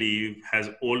 I believe, has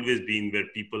always been where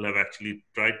people have actually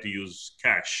tried to use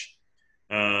cash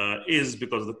is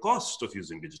because of the cost of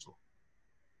using digital.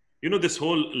 This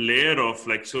whole layer of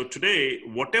so today,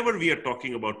 whatever we are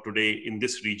talking about today in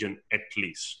this region, at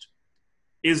least,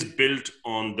 is built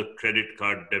on the credit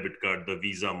card, debit card, the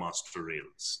Visa, Master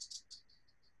rails.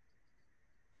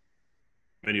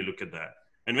 When you look at that.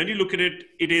 And when you look at it,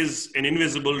 it is an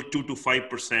invisible 2 to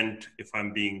 5%, if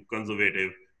I'm being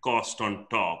conservative, cost on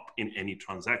top in any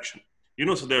transaction.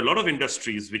 So there are a lot of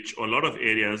industries or a lot of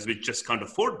areas which just can't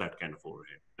afford that kind of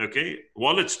overhead. Okay,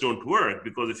 wallets don't work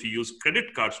because if you use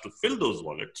credit cards to fill those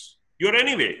wallets, you're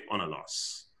anyway on a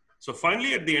loss. So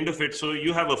finally, at the end of it, so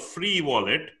you have a free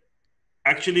wallet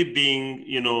actually being,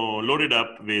 loaded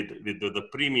up with the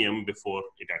premium before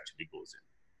it actually goes in.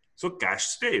 So cash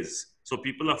stays. So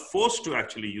people are forced to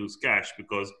actually use cash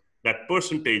because that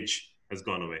percentage has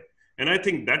gone away. And I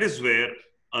think that is where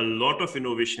a lot of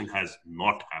innovation has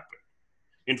not happened.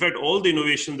 In fact, all the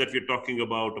innovation that we're talking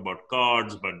about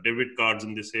cards, about debit cards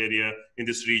in this area, in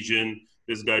this region,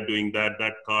 this guy doing that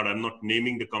card, I'm not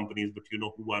naming the companies, but you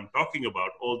know who I'm talking about.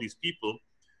 All these people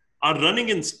are running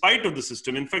in spite of the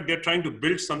system. In fact, they're trying to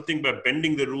build something by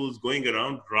bending the rules, going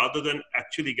around, rather than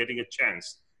actually getting a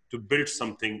chance to build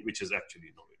something which is actually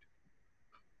innovative.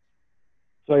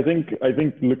 So I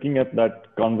think looking at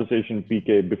that conversation,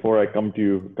 PK, before I come to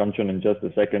you, Kanchan, in just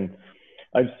a second,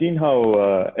 I've seen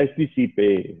how SDC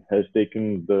Pay has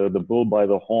taken the bull by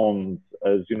the horns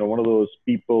as, one of those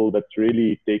people that's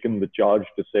really taken the charge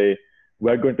to say,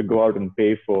 we're going to go out and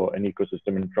pay for an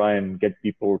ecosystem and try and get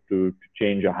people to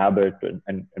change a habit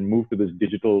and move to this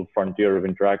digital frontier of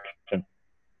interaction.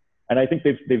 And I think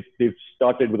they've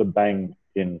started with a bang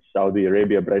in Saudi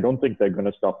Arabia, but I don't think they're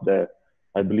going to stop there.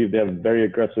 I believe they have very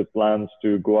aggressive plans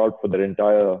to go out for their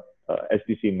entire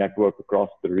SDC network across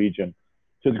the region.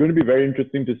 So it's going to be very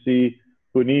interesting to see,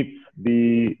 Punit,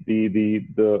 the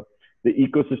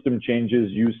ecosystem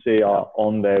changes you say are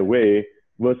on their way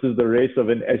versus the race of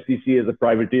an SDC as a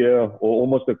privateer or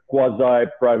almost a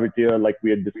quasi-privateer like we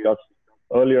had discussed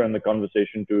earlier in the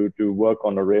conversation to work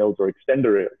on a rails or extend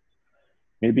a rails.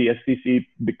 Maybe SDC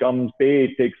becomes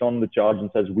Pay, takes on the charge and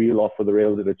says, we'll offer the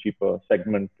rails at a cheaper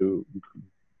segment to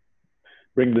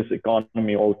bring this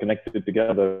economy all connected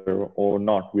together or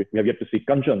not. We have yet to see.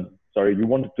 Kanchan, sorry, you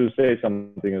wanted to say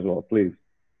something as well, please.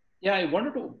 Yeah, I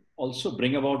wanted to also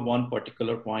bring about one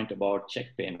particular point about check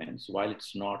payments. While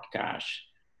it's not cash,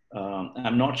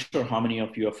 I'm not sure how many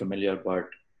of you are familiar, but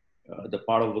the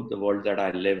part of the world that I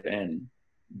live in,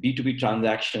 B2B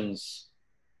transactions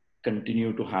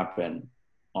continue to happen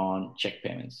on check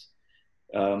payments.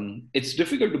 It's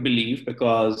difficult to believe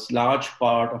because large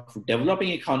part of developing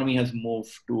economy has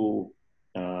moved to,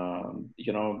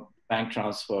 bank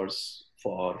transfers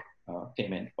for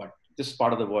payment, but this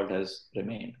part of the world has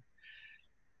remained.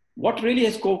 What really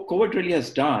has COVID really has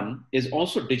done is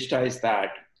also digitize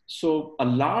that. So a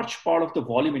large part of the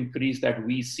volume increase that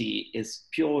we see is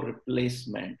pure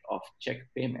replacement of check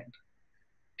payment.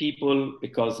 People,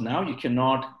 because now you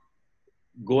cannot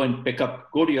go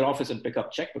to your office and pick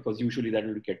up check because usually that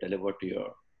will get delivered to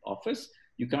your office.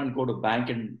 You can't go to bank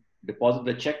and deposit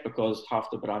the check because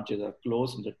half the branches are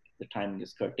closed and the timing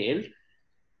is curtailed.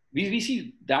 We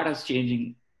see that as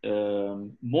changing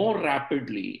more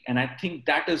rapidly. And I think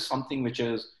that is something which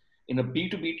is in a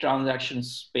B2B transaction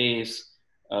space,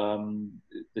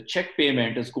 the check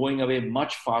payment is going away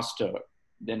much faster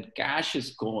than cash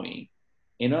is going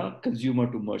in a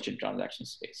consumer to merchant transaction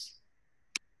space.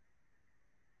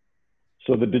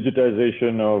 So the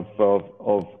digitization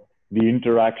of the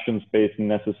interaction space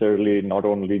necessarily, not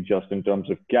only just in terms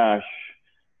of cash,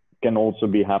 can also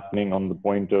be happening on the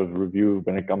point of review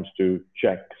when it comes to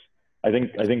checks. I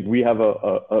think we have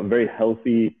a very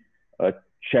healthy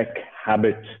check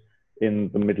habit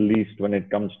in the Middle East when it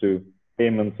comes to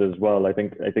payments as well. I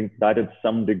think that at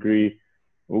some degree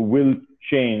will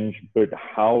change, but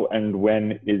how and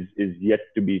when is yet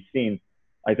to be seen.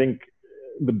 I think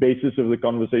the basis of the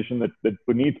conversation that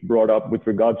Punit brought up with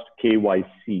regards to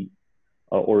KYC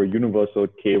or a universal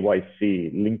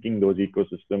KYC, linking those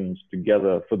ecosystems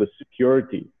together for the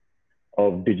security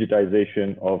of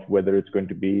digitization of whether it's going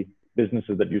to be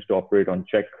businesses that used to operate on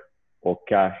check or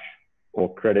cash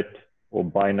or credit or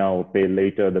buy now or pay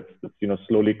later that's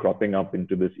slowly cropping up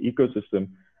into this ecosystem.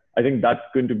 I think these are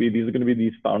going to be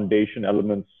these foundation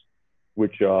elements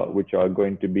which are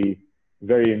going to be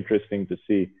very interesting to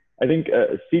see. I think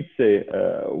Sytze,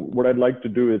 what I'd like to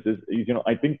do is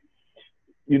I think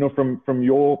from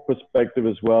your perspective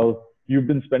as well, you've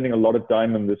been spending a lot of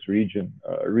time in this region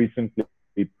recently,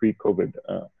 pre-COVID.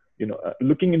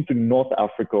 Looking into North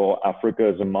Africa or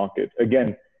Africa as a market.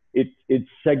 Again, it's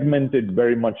segmented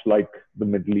very much like the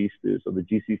Middle East is, or the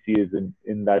GCC is,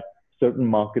 in that certain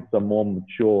markets are more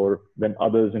mature than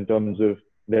others in terms of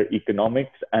their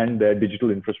economics and their digital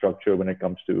infrastructure when it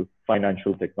comes to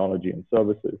financial technology and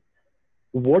services.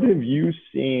 What have you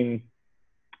seen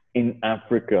in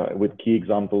Africa with key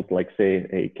examples like, say,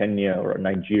 a Kenya or a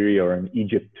Nigeria or an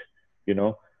Egypt,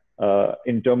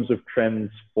 in terms of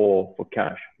trends for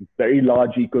cash? Very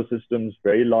large ecosystems,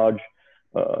 very large,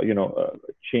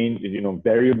 change,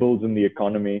 variables in the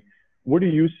economy. What are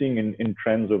you seeing in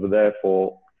trends over there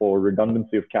for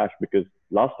redundancy of cash? Because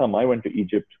last time I went to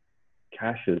Egypt,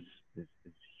 cash is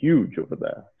huge over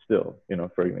there still,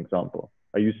 for an example.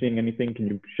 Are you seeing anything? Can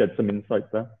you shed some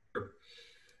insight there?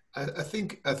 I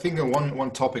think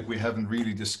one topic we haven't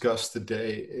really discussed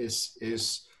today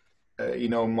is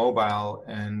mobile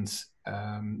and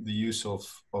the use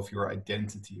of your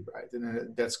identity, right?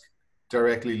 And that's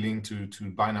directly linked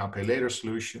to buy now, pay later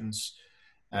solutions.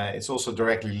 It's also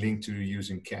directly linked to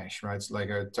using cash, right? So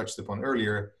like I touched upon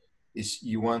earlier, is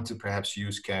you want to perhaps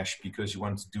use cash because you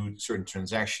want to do certain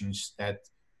transactions that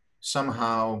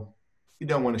somehow you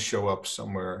don't want to show up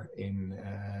somewhere in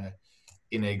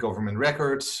a government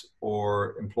records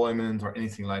or employment or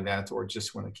anything like that, or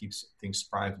just want to keep things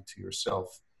private to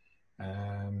yourself.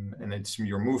 And it's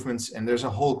your movements. And there's a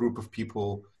whole group of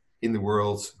people in the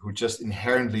world who just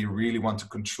inherently really want to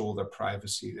control their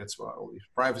privacy. That's why all these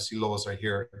privacy laws are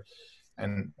here.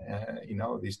 And,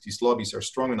 these lobbies are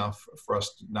strong enough for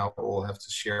us to now all have to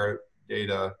share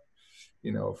data,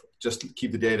 just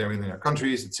keep the data within our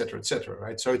countries, et cetera,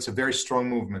 right? So it's a very strong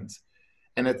movement.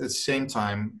 And at the same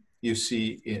time, you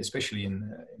see, especially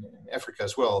in Africa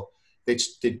as well, they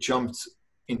jumped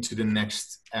into the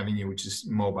next avenue, which is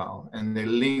mobile, and they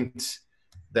linked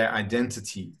their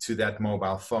identity to that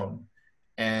mobile phone.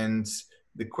 And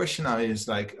the question now is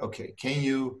like, okay, can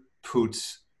you put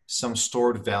some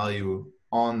stored value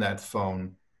on that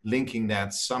phone, linking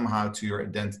that somehow to your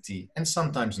identity, and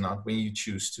sometimes not when you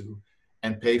choose to,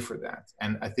 and pay for that?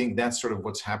 And I think that's sort of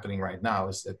what's happening right now,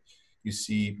 is that you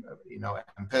see,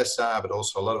 M-Pesa, but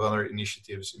also a lot of other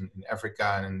initiatives in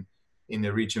Africa and in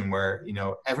the region where,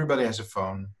 everybody has a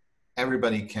phone,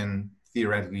 everybody can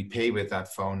theoretically pay with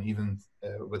that phone, even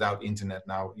without internet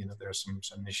now. There are some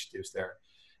initiatives there.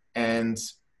 And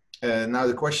now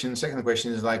second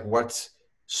question is like, what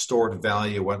stored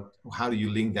value, how do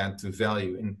you link that to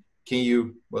value? And can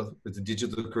you, with the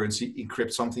digital currency,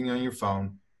 encrypt something on your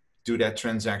phone, do that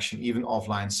transaction even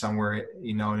offline somewhere,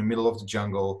 in the middle of the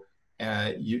jungle?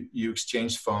 You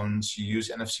exchange phones, you use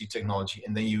NFC technology,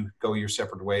 and then you go your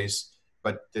separate ways.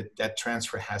 But that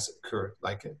transfer has occurred,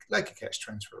 like a cash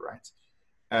transfer, right?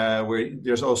 Where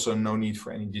there's also no need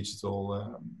for any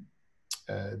digital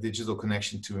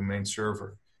connection to a main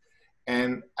server.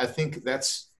 And I think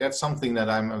that's something that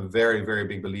I'm a very, very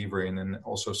big believer in, and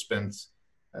also spent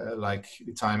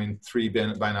time in 3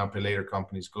 buy now, pay later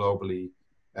companies globally.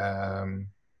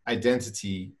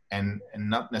 Identity and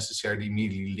not necessarily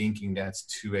immediately linking that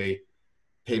to a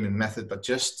payment method, but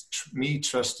just me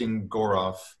trusting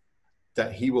Gaurav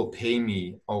that he will pay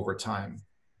me over time,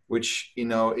 which,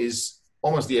 is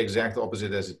almost the exact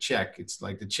opposite as a check. It's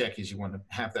like the check is you want to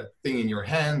have that thing in your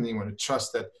hand, and you want to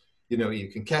trust that, you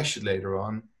can cash it later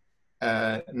on.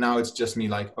 Now it's just me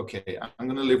like, okay, I'm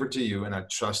going to deliver to you and I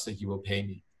trust that you will pay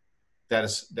me.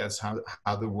 That's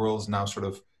how the world's now sort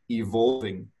of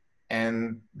evolving.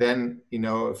 And then,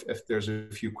 if there's a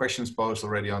few questions posed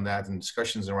already on that and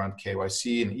discussions around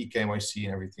KYC and eKYC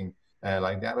and everything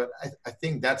like that, but I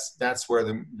think that's where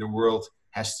the world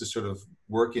has to sort of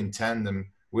work in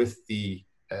tandem with the,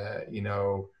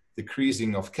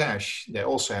 decreasing of cash. They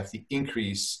also have to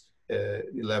increase the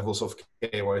levels of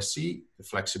KYC, the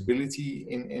flexibility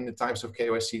in the types of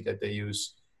KYC that they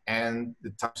use, and the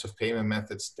types of payment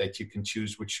methods that you can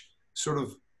choose, which sort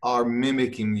of are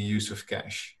mimicking the use of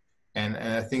cash. And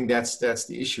I think that's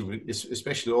the issue,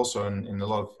 especially also in a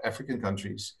lot of African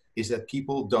countries, is that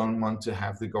people don't want to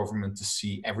have the government to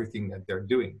see everything that they're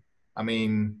doing. I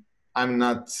mean, I'm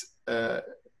not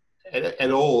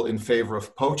at all in favor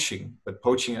of poaching, but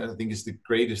poaching, I think, is the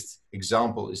greatest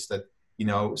example, is that,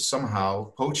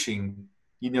 somehow poaching,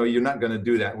 you're not going to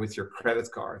do that with your credit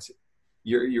card.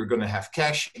 You're going to have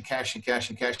cash and cash and cash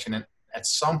and cash. And then at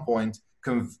some point,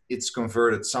 it's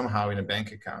converted somehow in a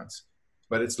bank account.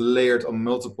 But it's layered on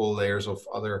multiple layers of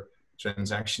other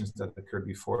transactions that occurred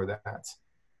before that.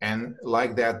 And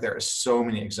like that, there are so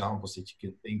many examples that you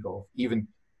can think of.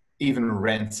 Even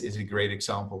rent is a great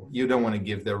example. You don't want to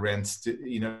give the rent to,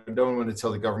 don't want to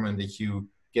tell the government that you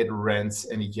get rent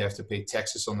and that you have to pay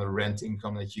taxes on the rent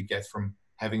income that you get from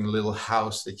having a little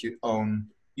house that you own.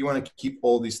 You want to keep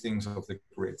all these things off the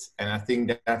grid. And I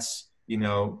think that's,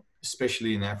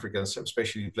 especially in Africa,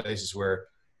 especially places where,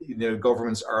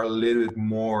 governments are a little bit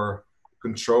more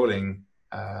controlling,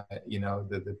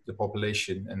 the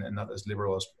population, and not as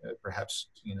liberal as perhaps,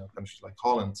 countries like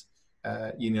Holland.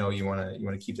 You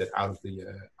want to keep that out of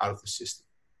the system.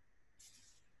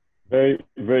 Very,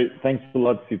 very. Thanks a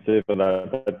lot, Sytze, for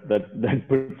that. That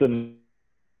puts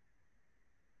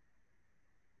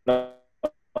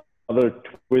another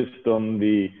twist on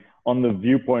the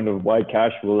viewpoint of why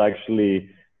cash will actually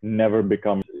never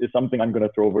become, is something I'm going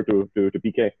to throw over to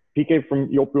PK. PK, from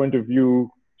your point of view,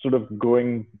 sort of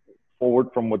going forward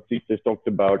from what Sytze talked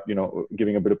about,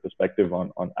 giving a bit of perspective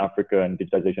on Africa and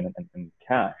digitization and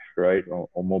cash, right,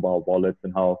 or mobile wallets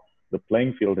and how the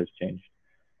playing field has changed.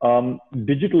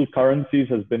 Digital currencies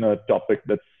has been a topic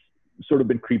that's sort of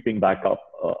been creeping back up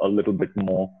a little bit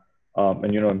more.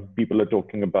 And people are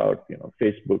talking about,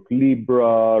 Facebook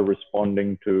Libra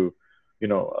responding to,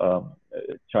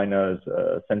 China's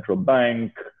central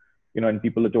bank, and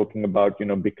people are talking about,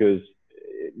 because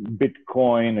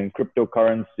Bitcoin and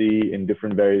cryptocurrency in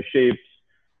different various shapes,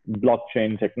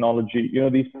 blockchain technology,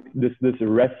 this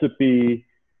recipe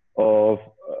of,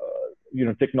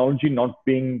 technology not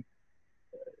being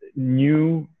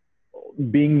new,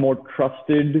 being more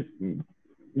trusted,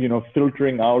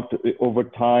 filtering out over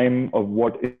time of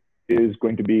what is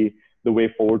going to be the way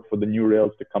forward for the new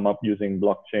rails to come up using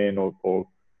blockchain or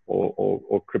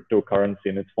cryptocurrency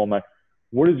in its format.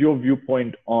 What is your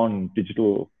viewpoint on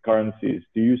digital currencies?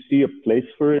 Do you see a place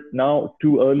for it now?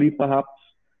 Too early, perhaps,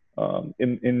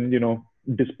 in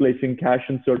displacing cash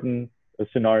in certain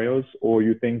scenarios, or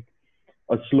you think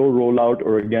a slow rollout,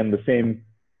 or again the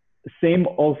same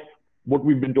of what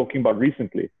we've been talking about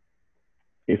recently?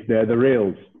 If they're the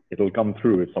rails, it'll come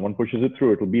through. If someone pushes it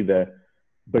through, it'll be there.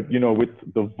 But with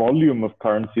the volume of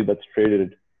currency that's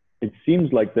traded, it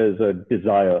seems like there's a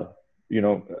desire.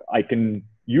 I can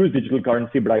use digital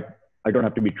currency, but I don't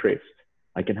have to be traced.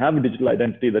 I can have a digital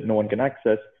identity that no one can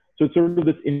access. So it's sort of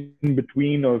this in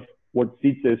between of what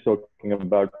Sytze is talking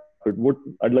about. But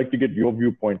I'd like to get your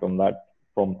viewpoint on that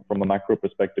from a macro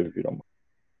perspective, if you don't mind.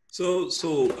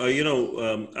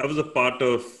 I was a part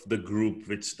of the group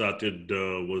which started, we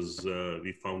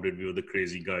were the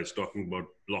crazy guys talking about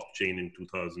blockchain in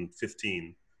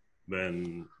 2015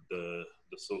 when the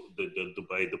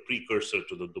precursor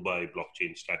to the Dubai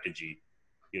blockchain strategy,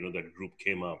 that group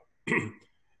came up.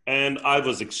 And I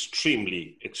was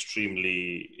extremely,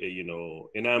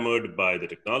 enamored by the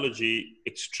technology,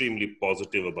 extremely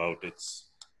positive about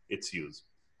its use.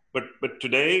 But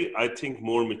today, I think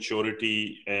more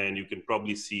maturity, and you can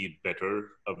probably see it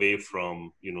better away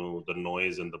from, the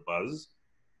noise and the buzz.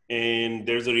 And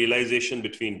there's a realization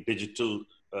between digital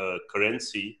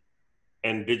currency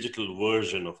and digital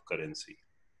version of currency.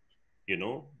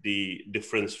 The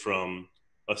difference from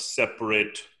a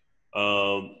separate,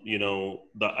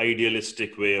 the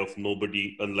idealistic way of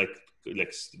nobody, unlike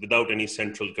without any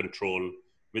central control,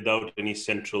 without any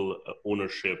central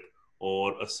ownership,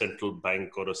 or a central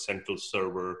bank or a central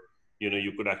server,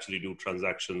 you could actually do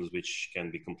transactions which can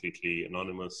be completely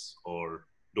anonymous or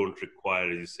don't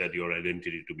require, as you said, your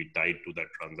identity to be tied to that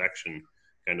transaction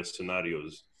kind of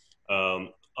scenarios,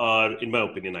 are, in my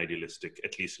opinion, idealistic,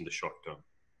 at least in the short term.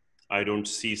 I don't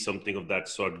see something of that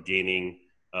sort gaining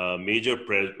major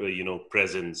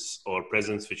presence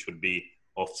which would be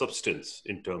of substance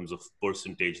in terms of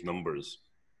percentage numbers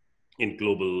in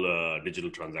global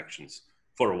digital transactions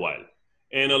for a while.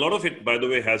 And a lot of it, by the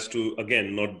way, has to,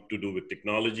 again, not to do with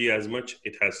technology as much.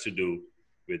 It has to do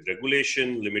with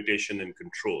regulation, limitation, and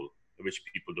control, which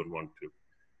people don't want to.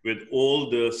 With all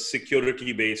the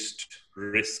security-based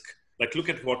risk, look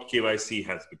at what KYC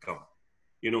has become.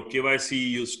 KYC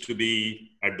used to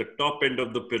be at the top end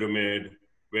of the pyramid,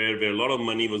 where a lot of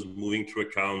money was moving through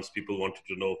accounts. People wanted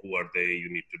to know who are they, you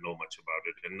need to know much about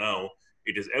it. And now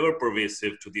it is ever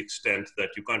pervasive to the extent that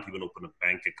you can't even open a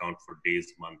bank account for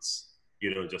days, months,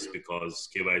 just because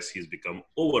KYC has become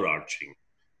overarching,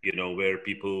 where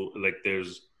people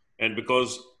and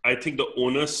because I think the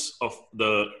onus of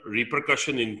the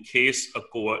repercussion in case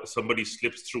somebody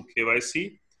slips through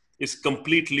KYC is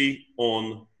completely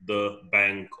on the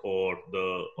bank or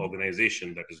the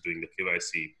organization that is doing the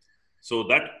KYC. So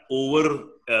that over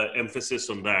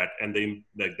emphasis on that, and the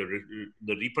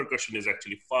repercussion is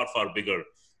actually far, far bigger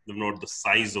than what the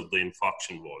size of the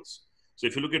infraction was. So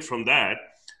if you look at from that,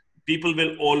 people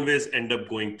will always end up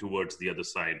going towards the other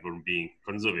side from being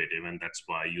conservative. And that's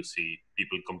why you see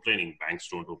people complaining, banks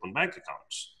don't open bank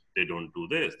accounts. They don't do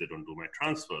this, they don't do my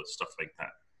transfers, stuff like that.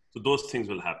 So those things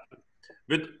will happen.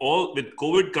 With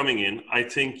COVID coming in, I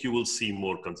think you will see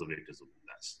more conservatism in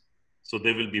that. So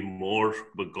there will be more,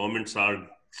 but governments are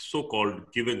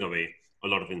so-called giving away a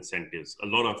lot of incentives. A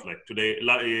lot of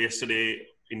yesterday,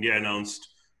 India announced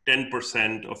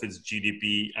 10% of its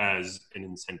GDP as an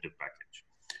incentive package.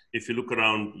 If you look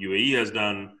around, UAE has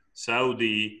done,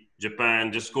 Saudi,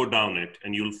 Japan, just go down it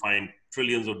and you'll find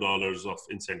trillions of dollars of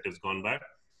incentives gone back.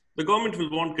 The government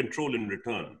will want control in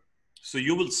return. So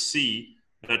you will see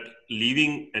that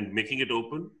leaving and making it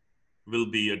open will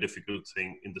be a difficult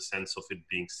thing in the sense of it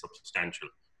being substantial.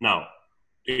 Now,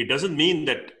 it doesn't mean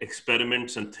that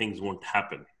experiments and things won't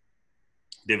happen.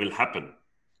 They will happen,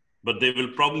 but they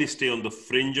will probably stay on the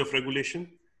fringe of regulation.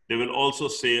 They will also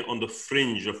say on the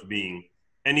fringe of being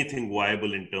anything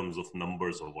viable in terms of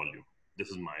numbers or volume. This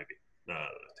is my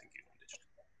thinking on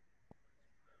digital.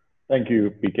 Thank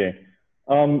you,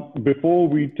 PK. Before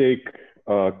we take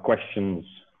questions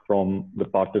from the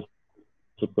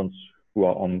participants who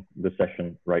are on the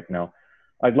session right now,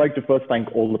 I'd like to first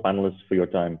thank all the panelists for your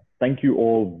time. Thank you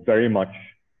all very much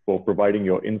for providing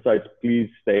your insights. Please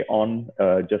stay on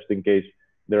just in case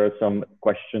there are some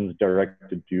questions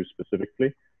directed to you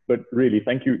specifically. But really,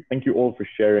 thank you all for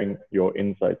sharing your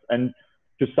insights. And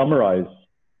to summarize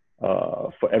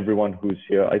for everyone who's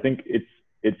here, I think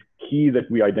it's key that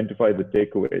we identify the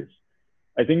takeaways.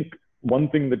 I think one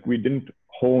thing that we didn't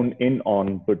hone in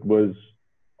on, but was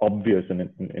obvious and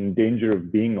in danger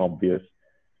of being obvious,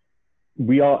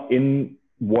 we are in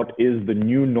what is the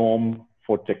new norm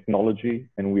for technology,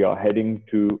 and we are heading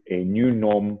to a new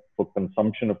norm for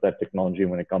consumption of that technology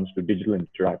when it comes to digital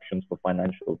interactions for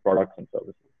financial products and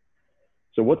services.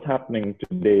 So what's happening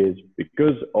today is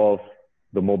because of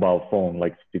the mobile phone,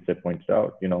 like Sytze points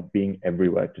out, being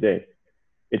everywhere today,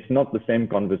 it's not the same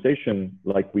conversation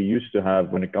like we used to have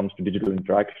when it comes to digital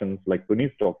interactions, like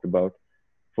Punit talked about,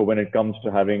 for when it comes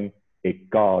to having a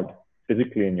card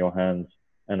physically in your hands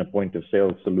and a point of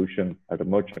sale solution at a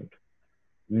merchant.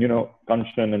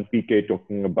 Kanchan and PK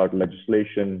talking about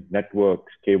legislation,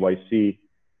 networks, KYC,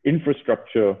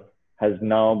 infrastructure has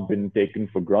now been taken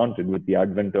for granted with the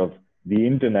advent of the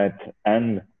internet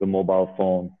and the mobile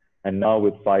phone, and now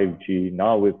with 5G,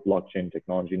 now with blockchain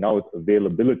technology, now with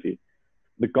availability.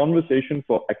 The conversation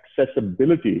for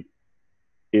accessibility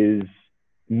is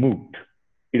moot.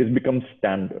 It has become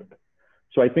standard.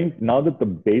 So I think now that the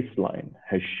baseline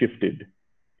has shifted,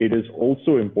 it is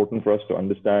also important for us to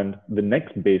understand the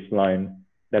next baseline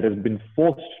that has been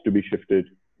forced to be shifted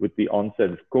with the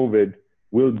onset of COVID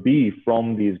will be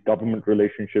from these government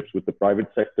relationships with the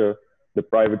private sector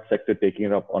taking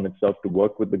it up on itself to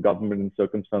work with the government in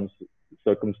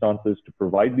circumstances to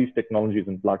provide these technologies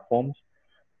and platforms,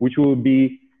 which will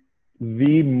be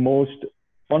the most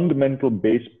fundamental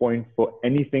base point for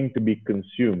anything to be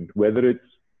consumed, whether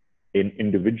it's in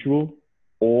individual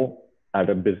or at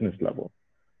a business level.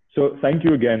 So thank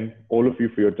you again, all of you,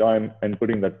 for your time and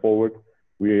putting that forward.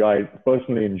 I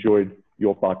personally enjoyed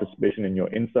your participation and your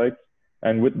insights.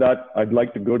 And with that, I'd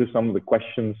like to go to some of the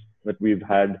questions that we've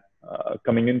had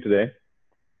coming in today.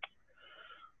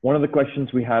 One of the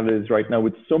questions we have is, right now,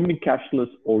 with so many cashless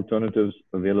alternatives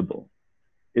available,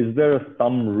 is there a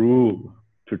thumb rule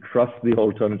to trust the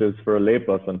alternatives for a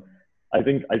layperson? I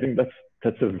think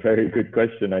that's a very good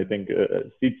question. I think,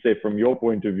 Sytze, from your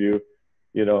point of view,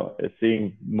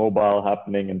 seeing mobile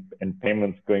happening and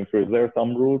payments going through, is there a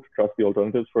thumb rule to trust the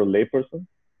alternatives for a layperson?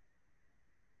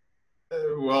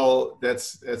 Well,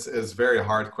 that's a very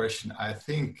hard question. I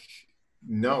think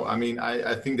no. I mean,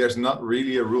 I think there's not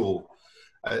really a rule.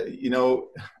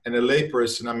 And a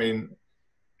layperson,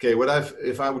 okay,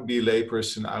 if I would be a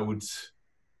layperson, I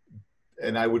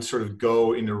would sort of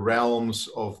go in the realms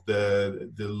of the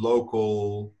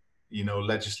local,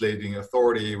 legislating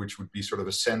authority, which would be sort of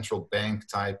a central bank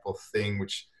type of thing,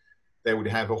 which they would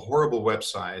have a horrible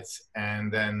website.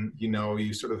 And then,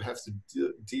 you sort of have to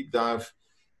deep dive.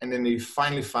 And then you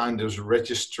finally find there's a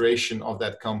registration of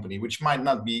that company, which might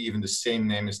not be even the same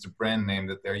name as the brand name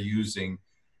that they're using.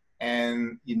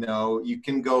 And, you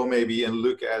can go maybe and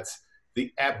look at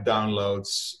the app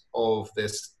downloads of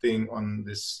this thing on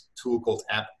this tool called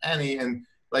App Annie. And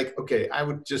like, okay, I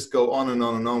would just go on and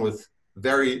on and on with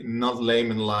very not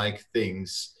layman-like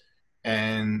things.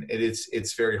 And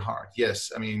it's very hard. Yes,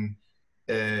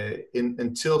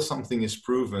 until something is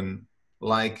proven,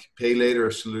 like pay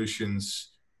later solutions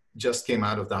just came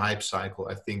out of the hype cycle,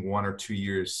 I think 1 or 2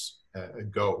 years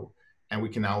ago. And we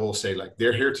can now all say, like,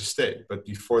 they're here to stay. But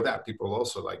before that, people are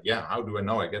also like, yeah, how do I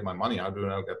know I get my money? How do I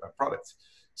know I get my product?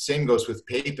 Same goes with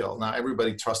PayPal. Now,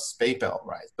 everybody trusts PayPal,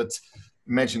 right? But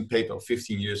imagine PayPal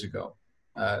 15 years ago.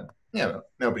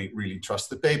 Nobody really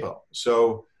trusted PayPal.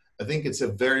 So I think it's a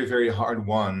very, very hard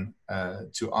one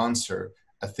to answer.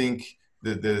 I think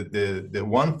the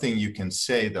one thing you can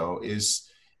say, though, is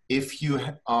if you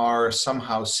are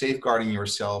somehow safeguarding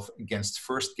yourself against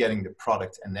first getting the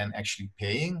product and then actually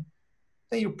paying,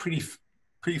 then you're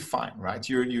pretty fine, right?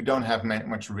 You don't have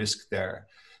much risk there.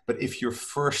 But if you're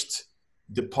first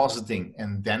depositing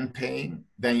and then paying,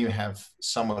 then you have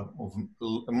somewhat of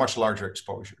a much larger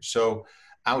exposure. So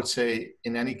I would say,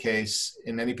 in any case,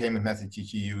 in any payment method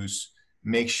that you use,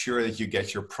 make sure that you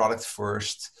get your product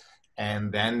first,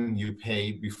 and then you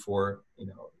pay before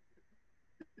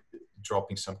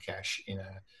dropping some cash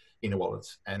in a wallet.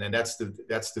 And then that's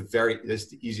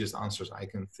the easiest answers I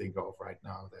can think of right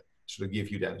now that sort of give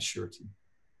you that surety.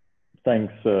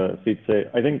 Thanks, Sytze.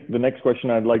 I think the next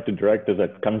question I'd like to direct is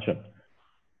at Kanchan.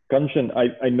 Kanchan,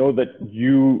 I know that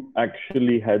you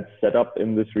actually had set up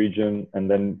in this region and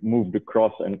then moved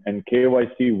across, and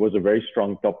KYC was a very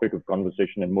strong topic of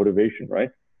conversation and motivation,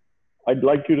 right? I'd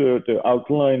like you to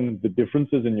outline the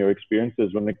differences in your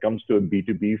experiences when it comes to a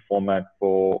B2B format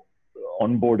for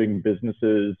onboarding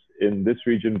businesses in this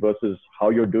region versus how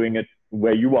you're doing it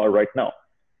where you are right now.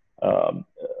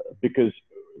 Because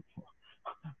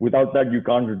without that, you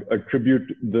can't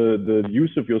attribute the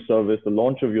use of your service, the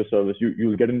launch of your service.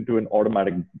 You'll get into an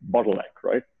automatic bottleneck,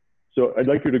 right? So I'd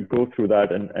like you to go through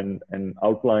that and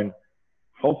outline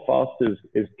how fast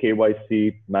is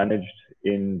KYC managed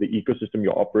in the ecosystem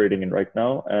you're operating in right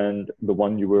now and the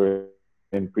one you were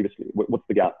in previously. What's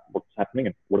the gap? What's happening?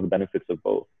 And what are the benefits of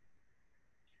both?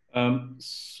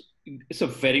 It's a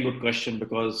very good question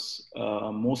because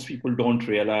most people don't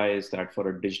realize that for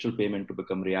a digital payment to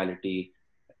become reality,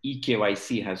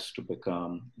 eKYC has to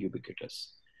become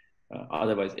ubiquitous.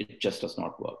 Otherwise, it just does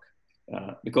not work.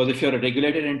 Because if you're a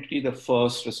regulated entity, the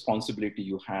first responsibility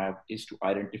you have is to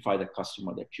identify the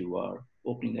customer that you are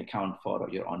opening the account for or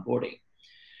you're onboarding.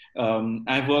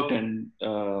 I've worked in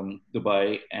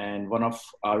Dubai, and one of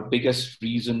our biggest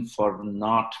reasons for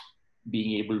not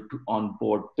being able to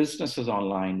onboard businesses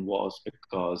online was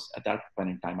because at that point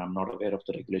in time, I'm not aware of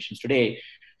the regulations today,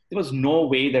 there was no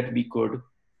way that we could,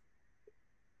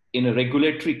 in a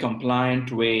regulatory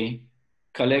compliant way,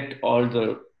 collect all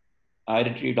the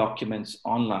identity documents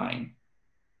online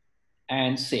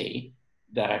and say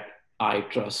that I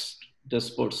trust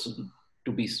this person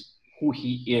to be who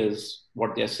he is,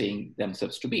 what they're saying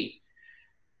themselves to be.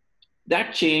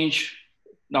 That change,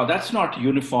 now that's not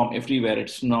uniform everywhere,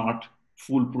 it's not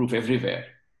foolproof everywhere.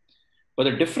 But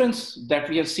the difference that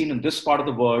we have seen in this part of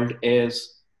the world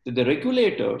is that the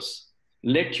regulators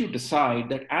let you decide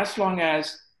that as long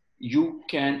as you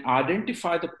can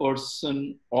identify the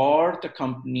person or the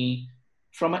company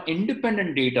from an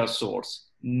independent data source,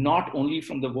 not only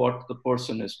from what the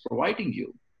person is providing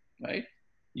you, right?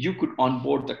 You could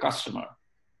onboard the customer.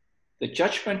 The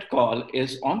judgment call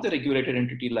is on the regulated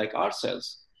entity like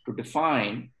ourselves to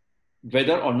define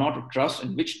whether or not to trust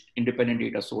and which independent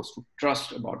data source to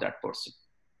trust about that person.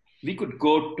 We could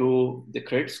go to the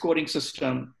credit scoring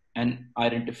system and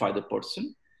identify the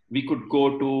person. We could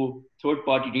go to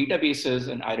third-party databases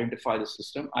and identify the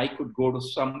system. I could go to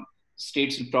some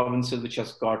states and provinces which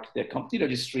has got their company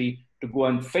registry to go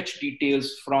and fetch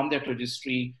details from that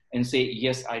registry and say,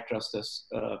 yes, I trust this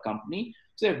company.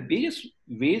 So there are various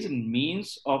ways and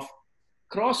means of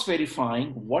cross-verifying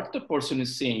what the person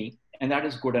is saying, and that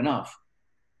is good enough.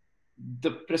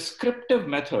 The prescriptive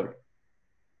method,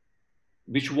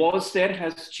 which was there,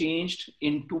 has changed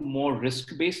into more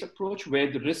risk-based approach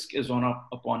where the risk is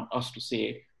upon us to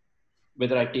say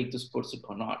whether I take this person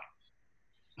or not.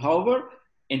 However,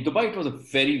 in Dubai, it was a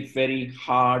very, very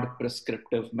hard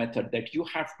prescriptive method that you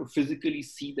have to physically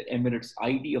see the Emirates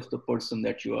ID of the person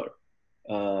that you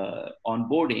are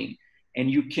onboarding, and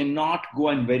you cannot go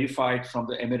and verify it from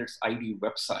the Emirates ID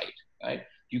website, right?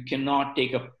 You cannot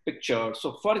take a picture.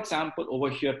 So for example, over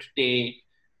here today,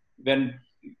 when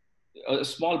a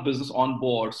small business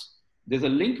onboards, there's a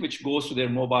link which goes to their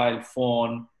mobile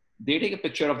phone. They take a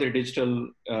picture of their digital,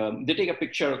 they take a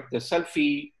picture of the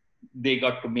selfie. They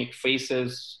got to make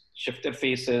faces, shift their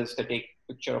faces, they take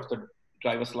a picture of the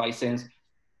driver's license.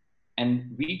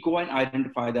 And we go and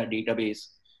identify that database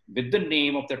with the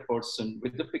name of that person,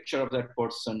 with the picture of that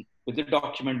person, with the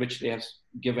document which they have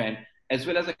given, as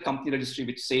well as a company registry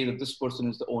which says that this person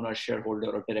is the owner,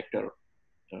 shareholder, or director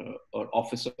or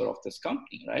officer of this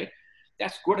company, right?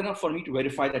 That's good enough for me to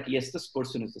verify that, yes, this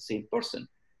person is the same person.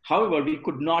 However, we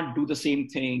could not do the same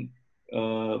thing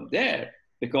there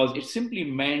because it simply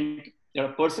meant that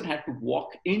a person had to walk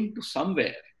into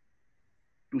somewhere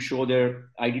to show their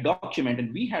ID document,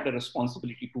 and we had a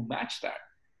responsibility to match that.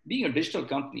 Being a digital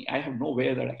company, I have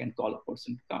nowhere that I can call a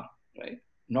person to come, right?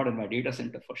 Not in my data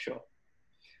center for sure.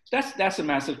 So that's a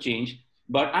massive change.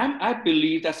 But I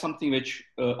believe that's something which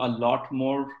a lot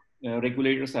more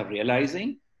regulators are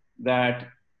realizing, that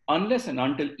unless and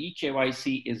until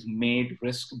eKYC is made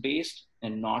risk-based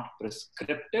and not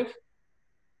prescriptive,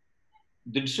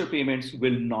 digital payments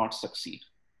will not succeed.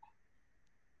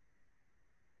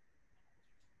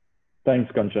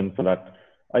 Thanks, Kanchan, for that.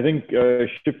 I think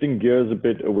shifting gears a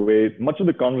bit away, much of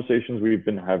the conversations we've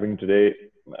been having today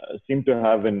seem to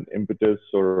have an impetus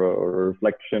or a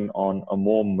reflection on a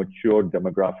more mature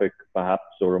demographic, perhaps,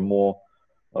 or a more,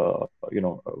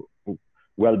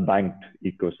 well-banked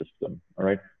ecosystem. All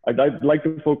right. I'd like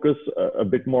to focus a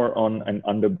bit more on an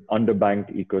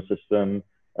underbanked ecosystem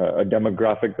a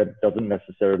demographic that doesn't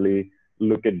necessarily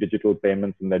look at digital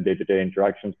payments in their day-to-day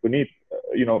interactions. Punit,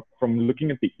 from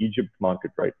looking at the Egypt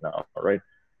market right now, right,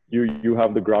 you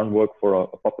have the groundwork for a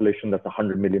population that's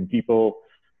 100 million people,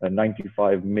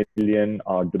 95 million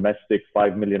are domestic,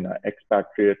 5 million are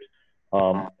expatriate,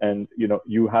 and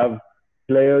you have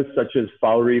players such as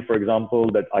Fowry, for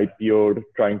example, that IPO'd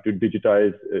trying to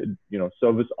digitize,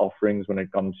 service offerings when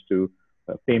it comes to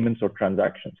payments or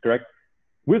transactions, correct?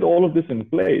 With all of this in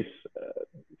place,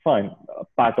 fine, a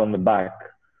pat on the back,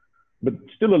 but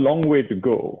still a long way to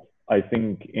go, I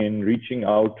think, in reaching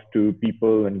out to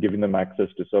people and giving them access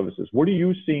to services. What are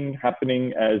you seeing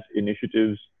happening as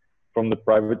initiatives from the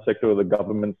private sector or the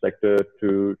government sector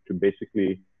to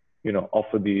basically,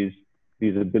 offer these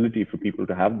ability for people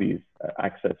to have these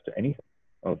access to anything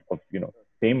of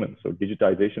payments or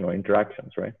digitization or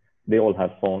interactions, right? They all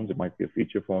have phones. It might be a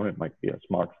feature phone. It might be a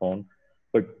smartphone,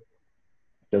 but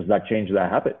does that change their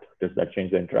habit? Does that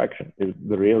change their interaction? Is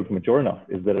the rails mature enough?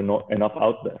 Is there enough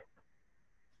out there?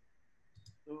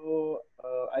 So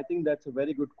I think that's a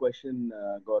very good question,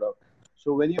 Gaurav.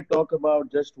 So when you talk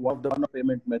about just one of the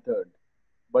payment method,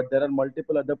 but there are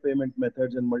multiple other payment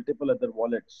methods and multiple other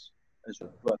wallets as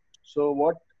well. So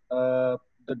what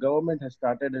the government has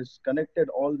started is connected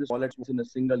all these wallets in a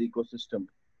single ecosystem.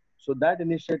 So that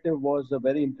initiative was a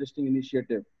very interesting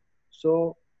initiative.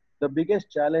 So the biggest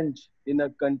challenge in a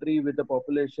country with a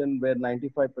population where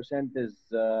 95% is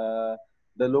the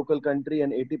local country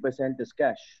and 80% is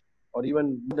cash, or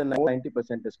even more than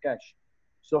 90% is cash.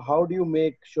 So how do you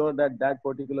make sure that that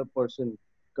particular person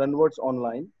converts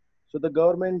online? So the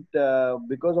government,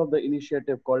 because of the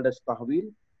initiative called as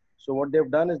Tahweel, so what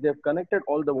they've done is they've connected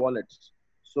all the wallets.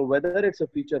 So whether it's a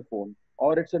feature phone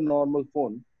or it's a normal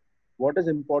phone, what is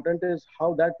important is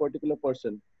how that particular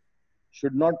person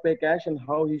should not pay cash and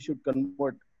how he should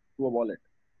convert to a wallet.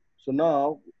 So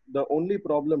now the only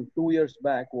problem 2 years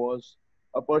back was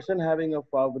a person having a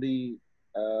Fowry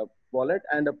wallet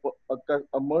and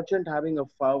a merchant having a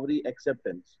Fowry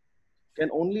acceptance can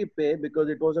only pay because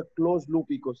it was a closed loop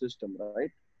ecosystem,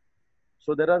 right?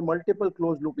 So there are multiple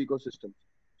closed loop ecosystems.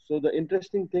 So the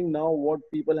interesting thing now, what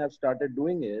people have started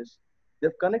doing is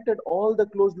they've connected all the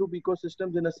closed loop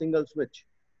ecosystems in a single switch.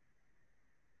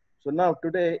 So now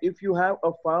today, if you have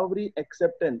a Fowry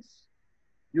acceptance,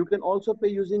 you can also pay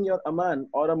using your Aman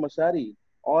or a Masari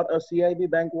or a CIB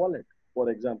bank wallet, for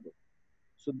example.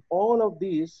 So all of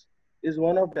these is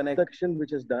one of the connection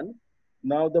which is done.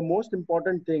 Now, the most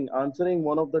important thing, answering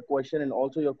one of the question and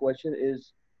also your question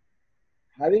is,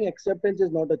 having acceptance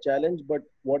is not a challenge, but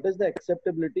what is the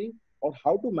acceptability or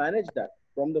how to manage that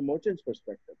from the merchant's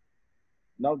perspective?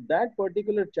 Now, that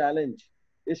particular challenge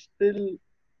is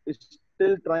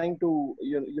still trying to,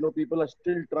 people are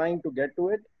still trying to get to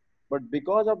it. But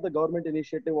because of the government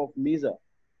initiative of MISA,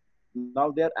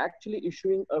 now they're actually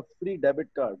issuing a free debit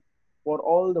card for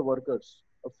all the workers,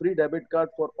 a free debit card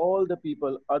for all the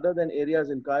people other than areas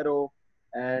in Cairo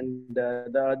and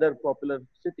the other popular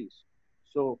cities.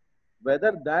 So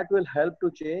whether that will help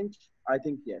to change, I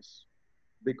think yes,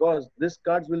 because these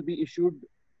cards will be issued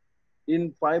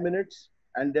in 5 minutes,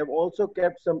 and they've also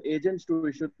kept some agents to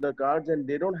issue the cards and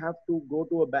they don't have to go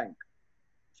to a bank.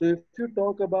 So if you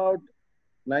talk about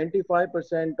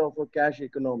 95% of a cash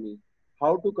economy,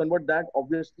 how to convert that?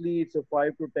 Obviously, it's a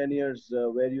 5 to 10 years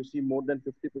where you see more than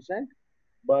 50%.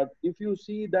 But if you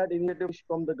see that initiative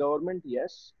from the government,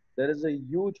 yes, there is a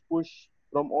huge push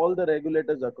from all the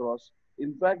regulators across.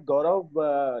 In fact, Gaurav,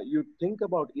 you think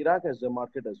about Iraq as a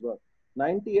market as well.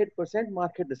 98%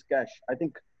 market is cash. I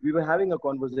think we were having a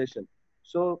conversation.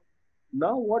 So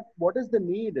now what is the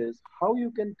need is how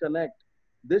you can connect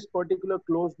this particular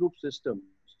closed loop systems,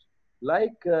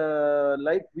 like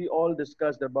we all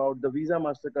discussed about the Visa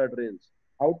MasterCard rails,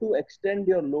 how to extend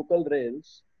your local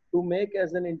rails to make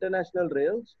as an international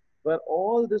rails where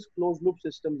all these closed loop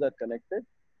systems are connected,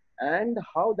 and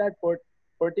how that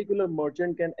particular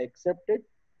merchant can accept it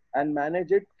and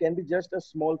manage it can be just a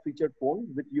small featured phone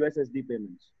with USSD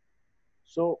payments.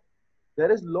 So there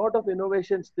is a lot of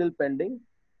innovation still pending,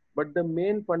 but the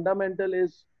main fundamental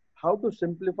is how to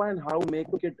simplify and how to make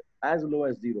it as low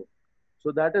as zero.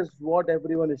 So that is what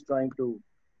everyone is trying to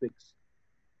fix.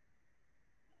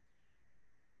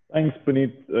 Thanks,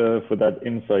 Punit, for that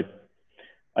insight.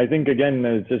 I think,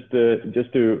 again,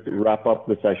 just to wrap up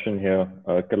the session here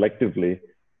collectively,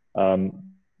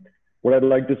 what I'd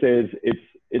like to say is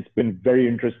it's been very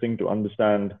interesting to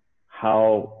understand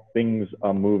how things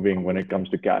are moving when it comes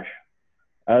to cash.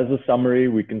 As a summary,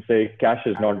 we can say cash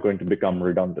is not going to become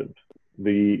redundant.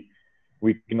 We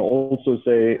can also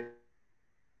say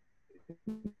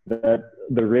that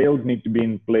the rails need to be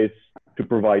in place to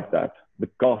provide that. the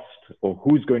cost, or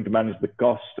who's going to manage the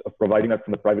cost of providing that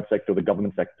from the private sector or the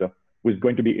government sector, was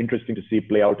going to be interesting to see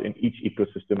play out in each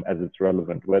ecosystem as it's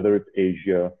relevant, whether it's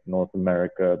Asia, North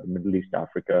America, the Middle East,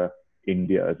 Africa,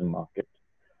 India as a market.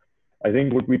 I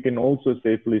think what we can also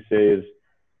safely say is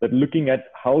that looking at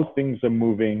how things are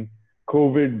moving,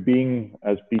 COVID being,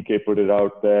 as PK put it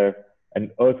out there,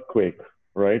 an earthquake,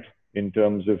 right, in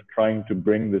terms of trying to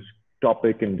bring this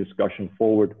topic and discussion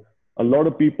forward, a lot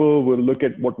of people will look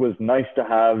at what was nice to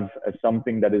have as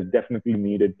something that is definitely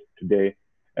needed today.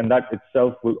 And that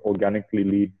itself will organically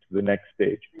lead to the next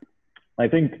stage. I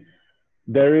think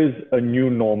there is a new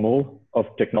normal of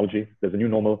technology. There's a new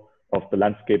normal of the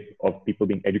landscape of people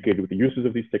being educated with the uses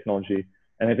of these technology.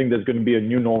 And I think there's going to be a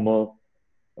new normal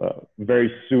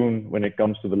very soon when it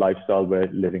comes to the lifestyle we're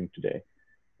living today.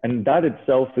 And that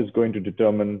itself is going to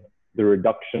determine the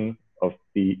reduction of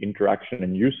the interaction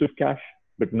and use of cash,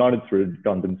 but not its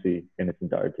redundancy in its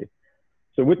entirety.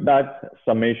 So with that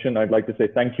summation, I'd like to say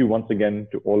thank you once again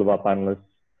to all of our panelists.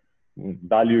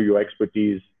 Value your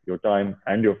expertise, your time,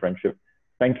 and your friendship.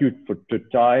 Thank you to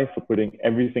TiE for putting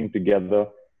everything together.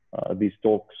 These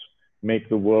talks make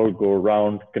the world go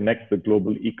around, connect the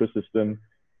global ecosystem,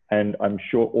 and I'm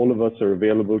sure all of us are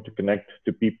available to connect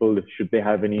to people should they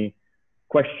have any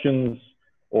questions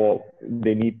or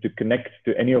they need to connect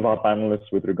to any of our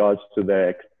panelists with regards to their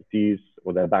expertise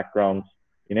or their backgrounds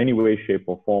in any way, shape,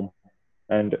 or form.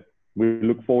 And we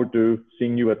look forward to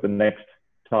seeing you at the next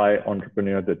TiE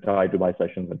Entrepreneur, the TiE Dubai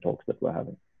sessions and talks that we're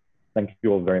having. Thank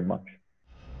you all very much.